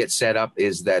 the way it's set up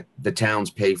is that the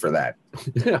towns pay for that.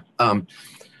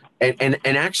 And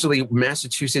actually,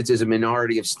 Massachusetts is a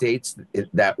minority of states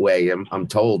that way. I'm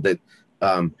told that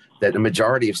that the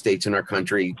majority of states in our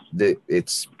country, that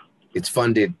it's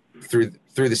funded through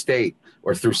the state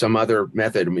or through some other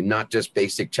method. I mean, not just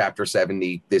basic Chapter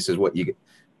 70. This is what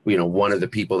one of the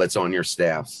people that's on your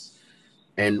staff,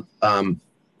 and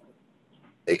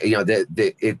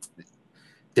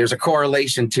there's a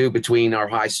correlation too between our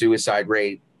high suicide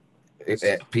rate,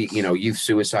 youth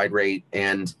suicide rate,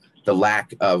 and the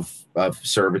lack of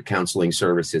counseling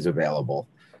services available,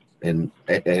 and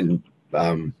it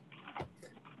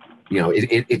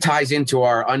ties into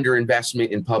our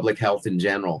underinvestment in public health in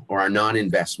general, or our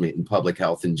non-investment in public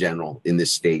health in general in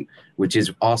this state, which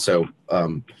is also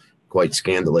quite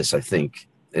scandalous, I think.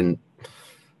 And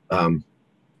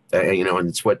and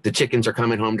it's what the chickens are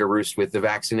coming home to roost with the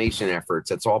vaccination efforts.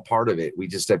 That's all part of it. We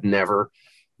just have never,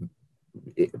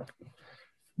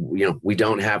 we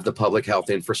don't have the public health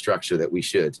infrastructure that we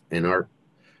should, and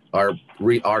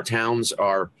our towns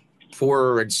are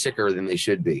poorer and sicker than they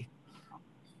should be.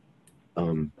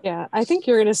 Yeah, I think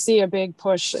you're going to see a big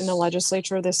push in the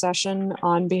legislature this session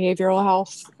on behavioral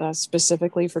health,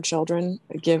 specifically for children,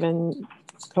 given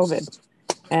COVID.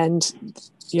 And,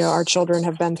 our children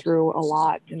have been through a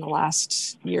lot in the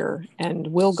last year and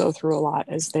will go through a lot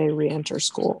as they re-enter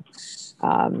school.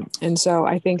 And so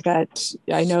I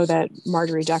know that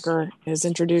Marjorie Decker has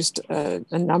introduced a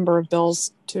number of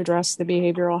bills to address the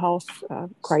behavioral health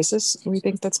crisis we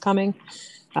think that's coming.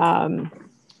 And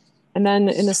then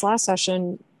in this last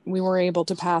session, we were able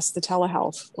to pass the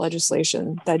telehealth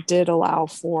legislation that did allow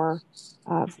for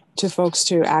folks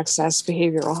to access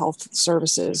behavioral health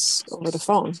services over the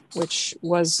phone, which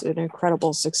was an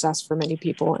incredible success for many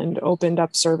people and opened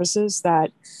up services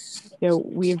that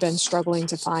we've been struggling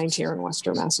to find here in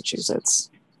Western Massachusetts.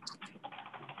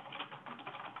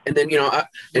 And then I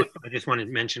just wanted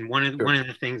to mention one of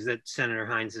the things that Senator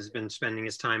Hines has been spending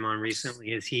his time on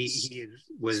recently is he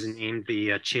was named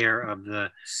the chair of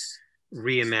the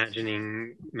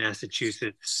Reimagining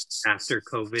Massachusetts After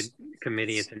COVID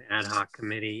committee. It's an ad hoc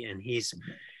committee, and he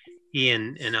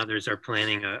and others are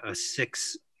planning a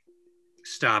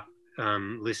 6-stop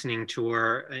listening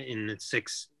tour in the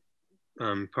 6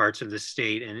 parts of the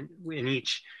state, and in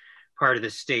each part of the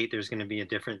state there's going to be a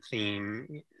different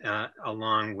theme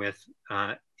along with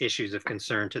issues of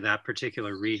concern to that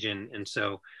particular region. And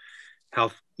so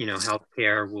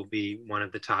healthcare will be one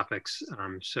of the topics.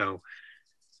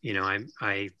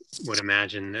 I would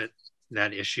imagine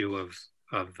that issue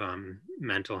of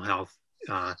mental health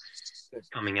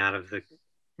coming out of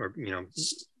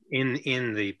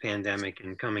in the pandemic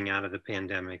and coming out of the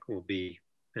pandemic will be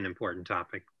an important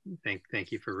topic.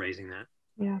 Thank you for raising that.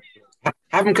 Yeah.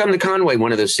 Have them come to Conway,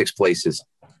 one of those 6 places.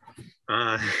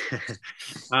 I'm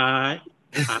trying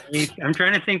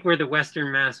to think where the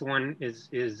Western Mass one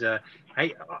is.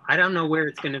 I don't know where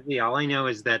it's going to be. All I know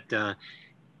is that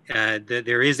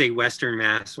there is a Western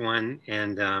Mass one,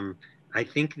 and I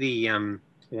think the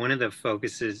one of the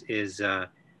focuses is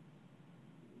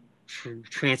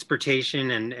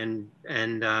transportation and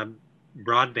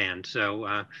broadband. So,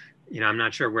 I'm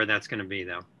not sure where that's going to be,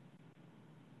 though.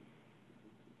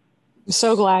 I'm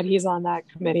so glad he's on that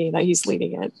committee, that he's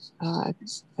leading it. I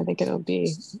think he'll do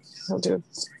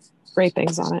great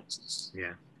things on it.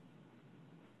 Yeah.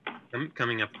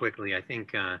 Coming up quickly, I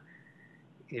think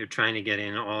trying to get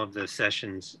in all of the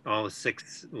sessions, all the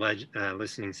 6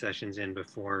 listening sessions in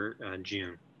before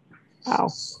June. Wow.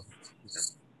 Yeah.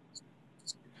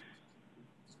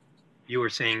 You were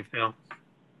saying, Phil?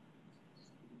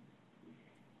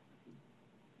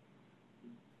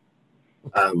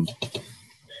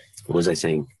 What was I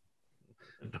saying?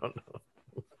 I don't know.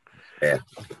 Yeah.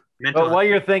 But while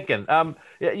you're thinking,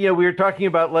 we were talking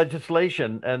about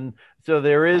legislation, and so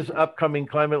there is upcoming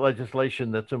climate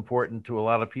legislation that's important to a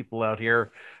lot of people out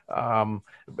here.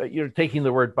 But you're taking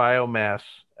the word biomass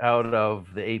out of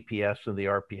the APS and the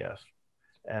RPS,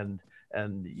 and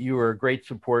you were great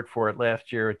support for it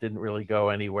last year. It didn't really go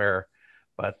anywhere,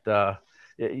 but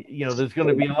there's going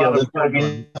to be a lot of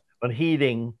on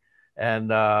heating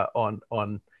and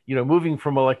on moving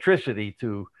from electricity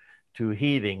to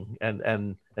heating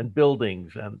and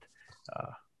buildings, and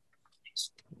a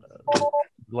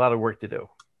lot of work to do.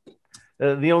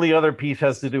 The only other piece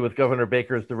has to do with Governor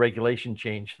Baker's the regulation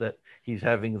change that he's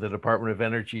having the Department of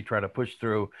Energy try to push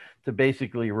through to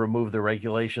basically remove the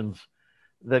regulations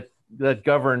that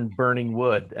govern burning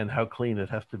wood and how clean it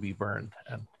has to be burned.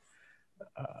 And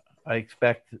I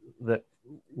expect that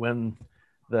when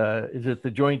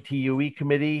the joint TUE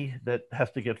committee that has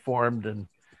to get formed, and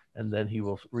then he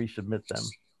will resubmit them.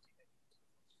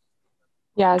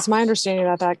 Yeah, it's my understanding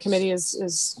that that committee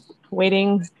is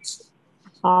waiting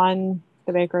on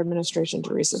the Baker administration to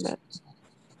resubmit.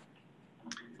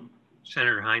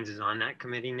 Senator Hines is on that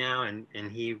committee now, and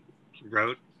he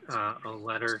wrote a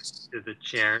letter to the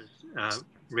chairs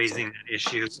raising that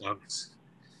issue of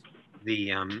the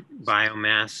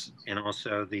biomass and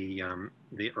also the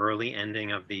early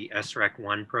ending of the SREC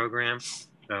 1 program.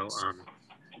 So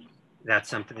that's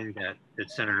something that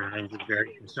Senator Hines is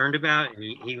very concerned about. And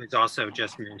he was also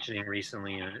just mentioning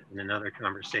recently in another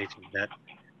conversation that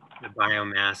the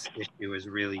biomass issue is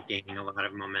really gaining a lot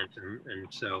of momentum. And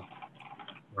so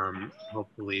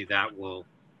hopefully that will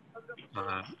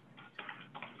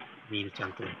mean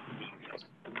something.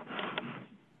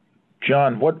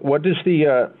 John, what is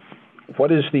the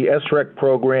SREC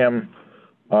program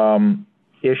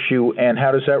issue, and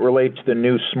how does that relate to the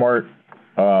new SMART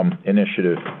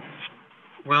initiative?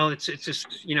 Well, it's just,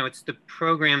 it's the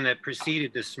program that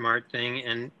preceded the SMART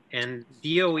thing, and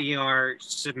DOER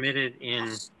submitted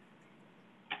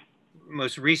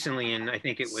most recently in, I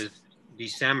think it was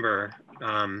December,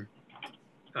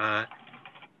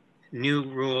 new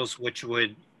rules which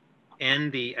would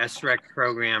end the SREC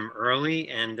program early,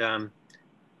 and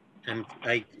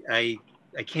I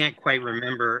can't quite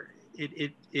remember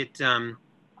it.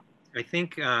 I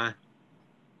think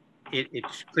it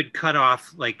could cut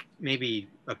off like maybe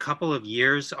a couple of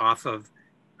years off of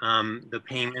the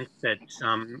payments that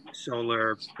some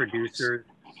solar producers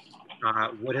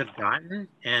would have gotten,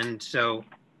 and so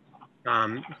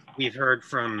we've heard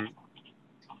from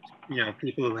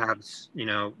people who have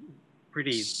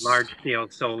pretty large-scale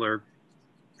solar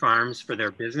farms for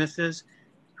their businesses,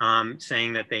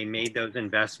 saying that they made those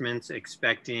investments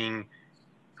expecting,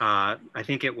 I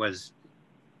think it was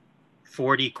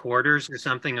 40 quarters or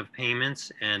something of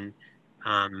payments, and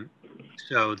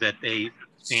so that they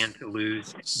stand to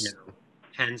lose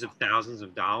tens of thousands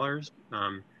of dollars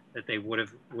that they would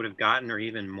have gotten, or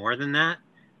even more than that,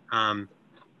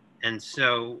 and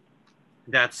so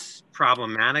that's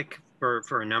problematic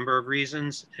for a number of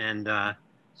reasons, and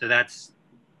so that's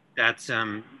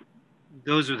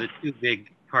those are the two big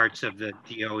parts of the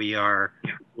DOER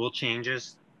rule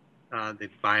changes, the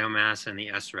biomass and the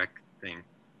SREC thing.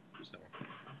 So.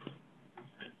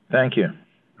 Thank you.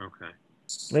 Okay.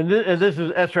 And this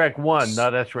is SREC 1,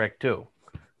 not SREC 2.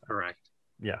 Correct.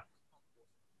 Yeah.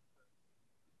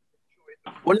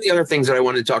 One of the other things that I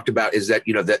wanted to talk about is that,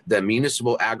 the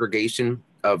municipal aggregation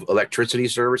of electricity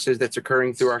services that's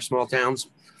occurring through our small towns.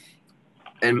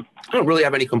 And I don't really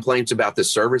have any complaints about the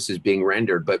services being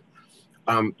rendered, but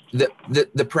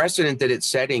the precedent that it's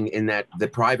setting in that the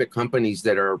private companies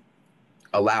that are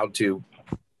allowed to,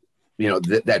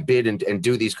 that bid and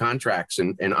do these contracts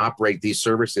and operate these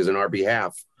services on our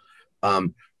behalf,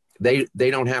 they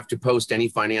don't have to post any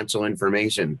financial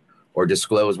information or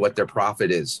disclose what their profit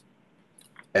is.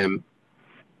 And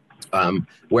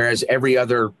whereas every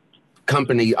other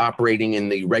company operating in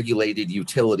the regulated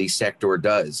utility sector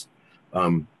does.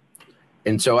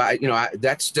 And so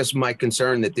that's just my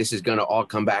concern, that this is going to all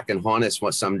come back and haunt us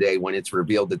someday when it's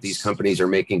revealed that these companies are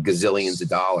making gazillions of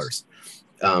dollars.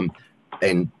 The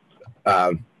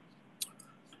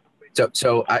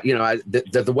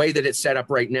way that it's set up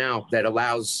right now, that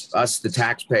allows us, the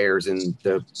taxpayers and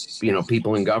the,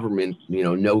 people in government,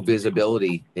 no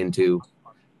visibility into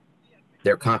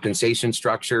their compensation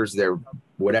structures, their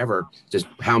whatever, just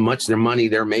how much their money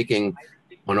they're making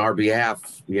on our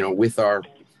behalf, with our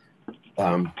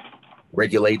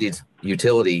regulated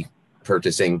utility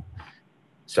purchasing.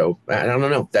 So I don't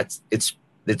know.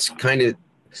 It's kind of,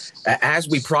 as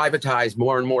we privatize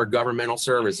more and more governmental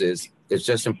services, it's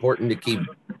just important to keep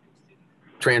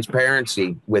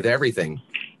transparency with everything.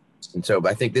 And so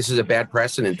I think this is a bad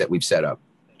precedent that we've set up.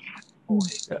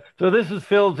 So this is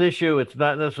Phil's issue. It's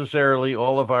not necessarily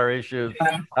all of our issues.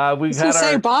 We've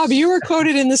had Bob, you were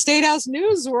quoted in the State House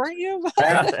News, weren't you?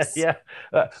 Yeah,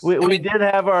 we did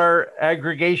have our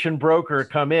aggregation broker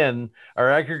come in.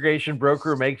 Our aggregation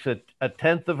broker makes a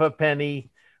tenth of a penny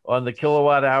on the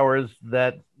kilowatt hours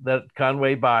that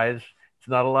Conway buys. It's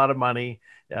not a lot of money.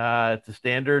 It's a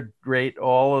standard rate.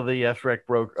 All of the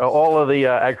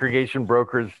aggregation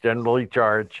brokers generally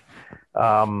charge.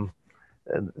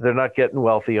 And they're not getting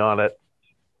wealthy on it,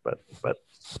 but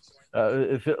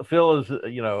Phil is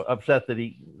upset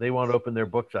that they won't open their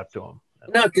books up to him.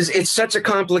 No, because it's such a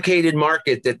complicated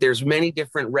market that there's many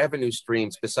different revenue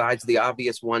streams besides the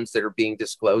obvious ones that are being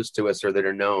disclosed to us or that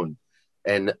are known,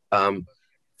 and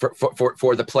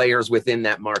for the players within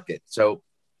that market. So,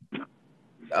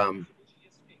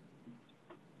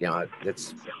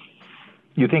 that's.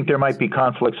 You think there might be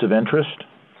conflicts of interest?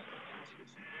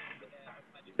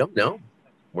 Don't know.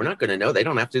 We're not going to know. They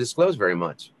don't have to disclose very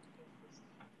much.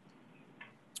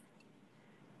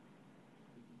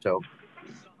 So,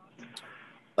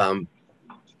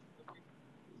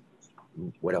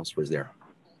 what else was there?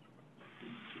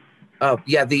 Oh,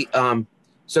 yeah.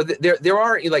 So there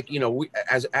are, like, we,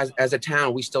 as a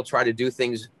town, we still try to do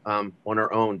things on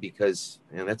our own, because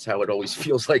that's how it always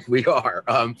feels like we are.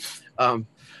 One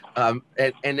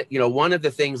of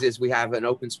the things is we have an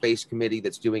open space committee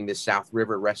that's doing this South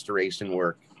River restoration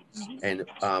work, and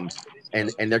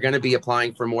they're going to be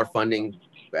applying for more funding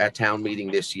at town meeting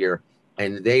this year,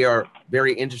 and they are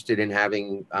very interested in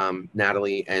having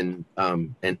Natalie and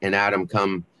Adam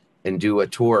come and do a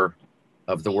tour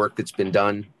of the work that's been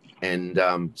done, and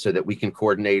so that we can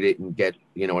coordinate it and get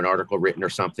an article written or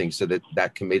something, so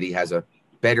that committee has a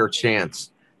better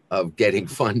chance of getting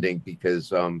funding,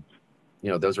 because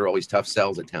those are always tough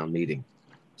sells at town meeting.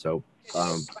 So,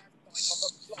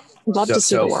 love to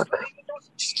see the work.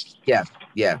 Yeah.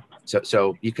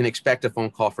 So you can expect a phone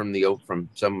call from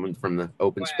someone from the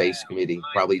open space committee,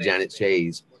 probably Janet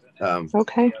Shays.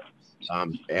 Okay.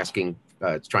 Asking,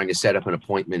 trying to set up an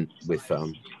appointment with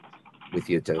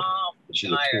you to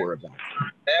do a tour of that.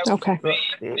 Okay. Well,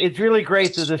 it's really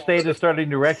great that the state is starting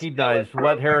to recognize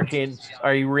what Hurricane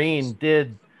Irene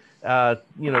did to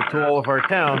all of our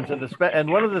towns,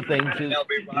 and one of the things is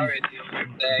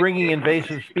bringing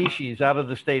invasive species out of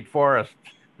the state forests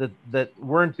that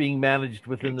weren't being managed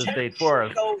within the state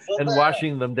forest, and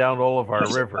washing them down all of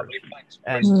our rivers.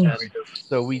 And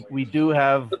so we do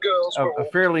have a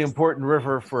fairly important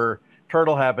river for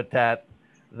turtle habitat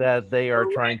that they are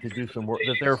trying to do some work,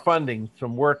 that they're funding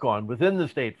some work on within the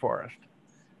state forest.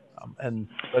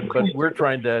 But we're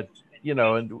trying to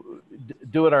and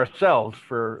do it ourselves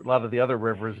for a lot of the other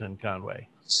rivers in Conway.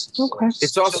 Okay.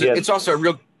 It's also a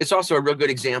real good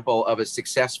example of a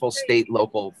successful state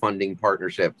local funding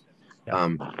partnership,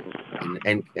 and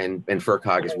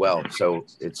FERCog as well. So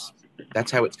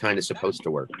that's how it's kind of supposed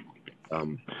to work.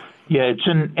 It's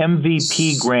an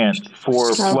MVP grant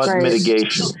for flood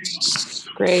mitigation.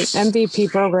 Great. MVP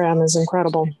program is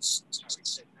incredible.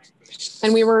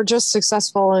 And we were just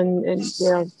successful in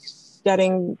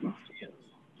getting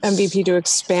MVP to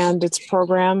expand its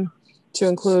program to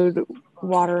include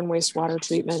water and wastewater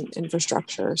treatment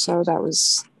infrastructure. So that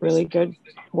was really good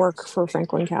work for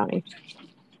Franklin County.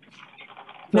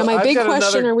 Now, my big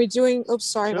question, are we doing, oops,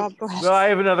 sorry, Bob, go ahead. Well, I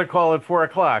have another call at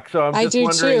 4:00, so I'm just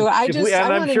wondering. I do too.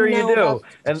 I'm sure you do.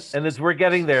 And we're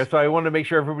getting there, so I want to make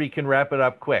sure everybody can wrap it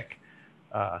up quick.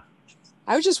 I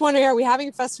was just wondering, are we having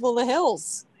a Festival of the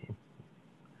Hills?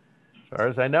 As far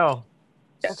as I know.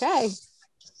 Okay.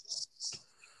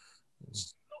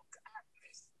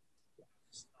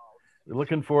 We're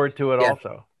looking forward to it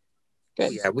also.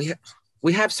 Good. Yeah,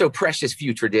 we have so precious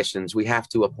few traditions. We have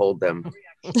to uphold them.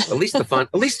 At least the fun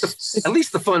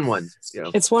ones.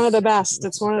 It's one of the best.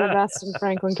 It's one of the best in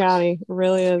Franklin County. It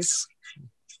really is.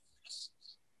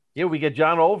 Yeah, we get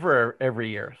John Olver every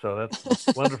year, so that's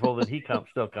wonderful that he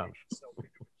still comes.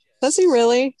 Does he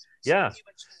really? Yeah,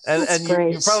 and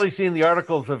you've probably seen the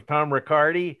articles of Tom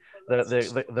Riccardi,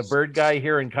 the bird guy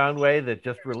here in Conway that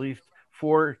just released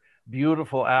 4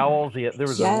 beautiful owls. There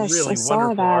was a really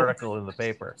wonderful article in the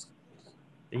paper.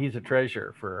 He's a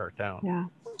treasure for our town. Yeah.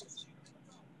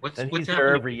 He's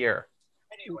there every year.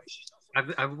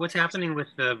 What's happening with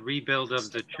the rebuild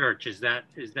of the church? Is that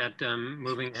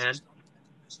moving ahead?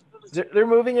 They're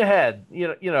moving ahead.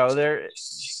 They're.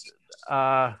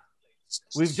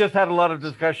 We've just had a lot of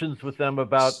discussions with them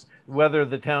about whether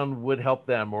the town would help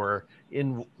them or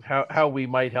in how we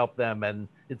might help them, and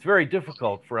it's very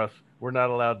difficult for us. We're not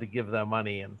allowed to give them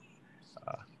money, and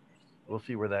we'll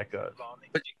see where that goes.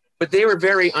 But they were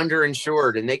very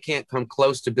underinsured, and they can't come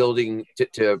close to building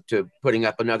to putting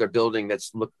up another building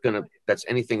that's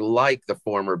anything like the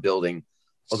former building,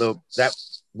 although that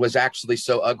was actually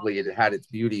so ugly it had its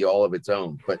beauty all of its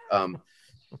own. But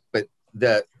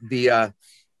the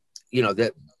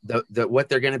what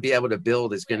they're going to be able to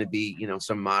build is going to be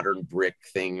some modern brick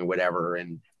thing or whatever,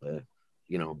 and and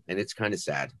it's kind of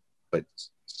sad, but.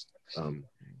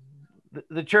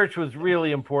 The church was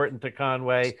really important to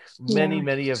Conway.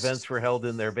 Many events were held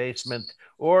in their basement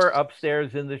or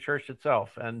upstairs in the church itself.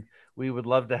 And we would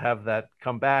love to have that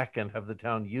come back and have the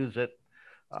town use it.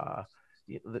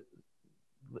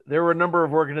 There were a number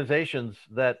of organizations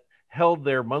that held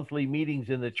their monthly meetings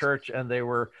in the church, and they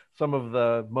were some of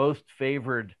the most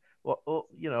favored,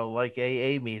 like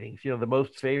AA meetings, the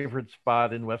most favored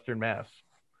spot in Western Mass.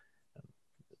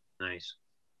 Nice.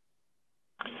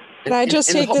 Can I just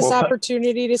take this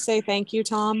opportunity to say thank you,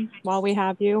 Tom, while we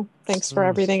have you? Thanks for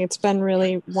everything. It's been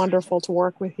really wonderful to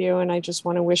work with you, and I just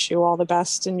want to wish you all the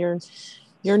best in your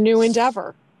new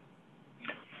endeavor.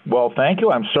 Well, thank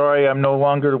you. I'm sorry I'm no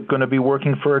longer going to be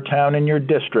working for a town in your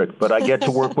district, but I get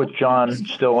to work with John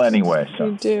still anyway. So.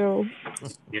 You do.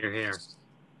 You're here.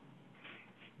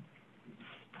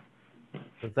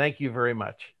 So thank you very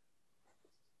much.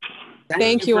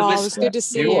 Thank you all. It was good to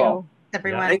see you.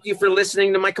 Everyone. Thank you for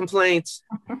listening to my complaints.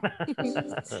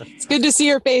 It's good to see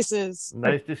your faces.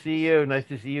 Nice to see you. Nice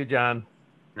to see you, John.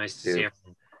 Nice to see you.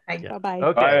 Bye-bye.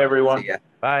 Okay. Bye, everyone.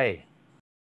 Bye.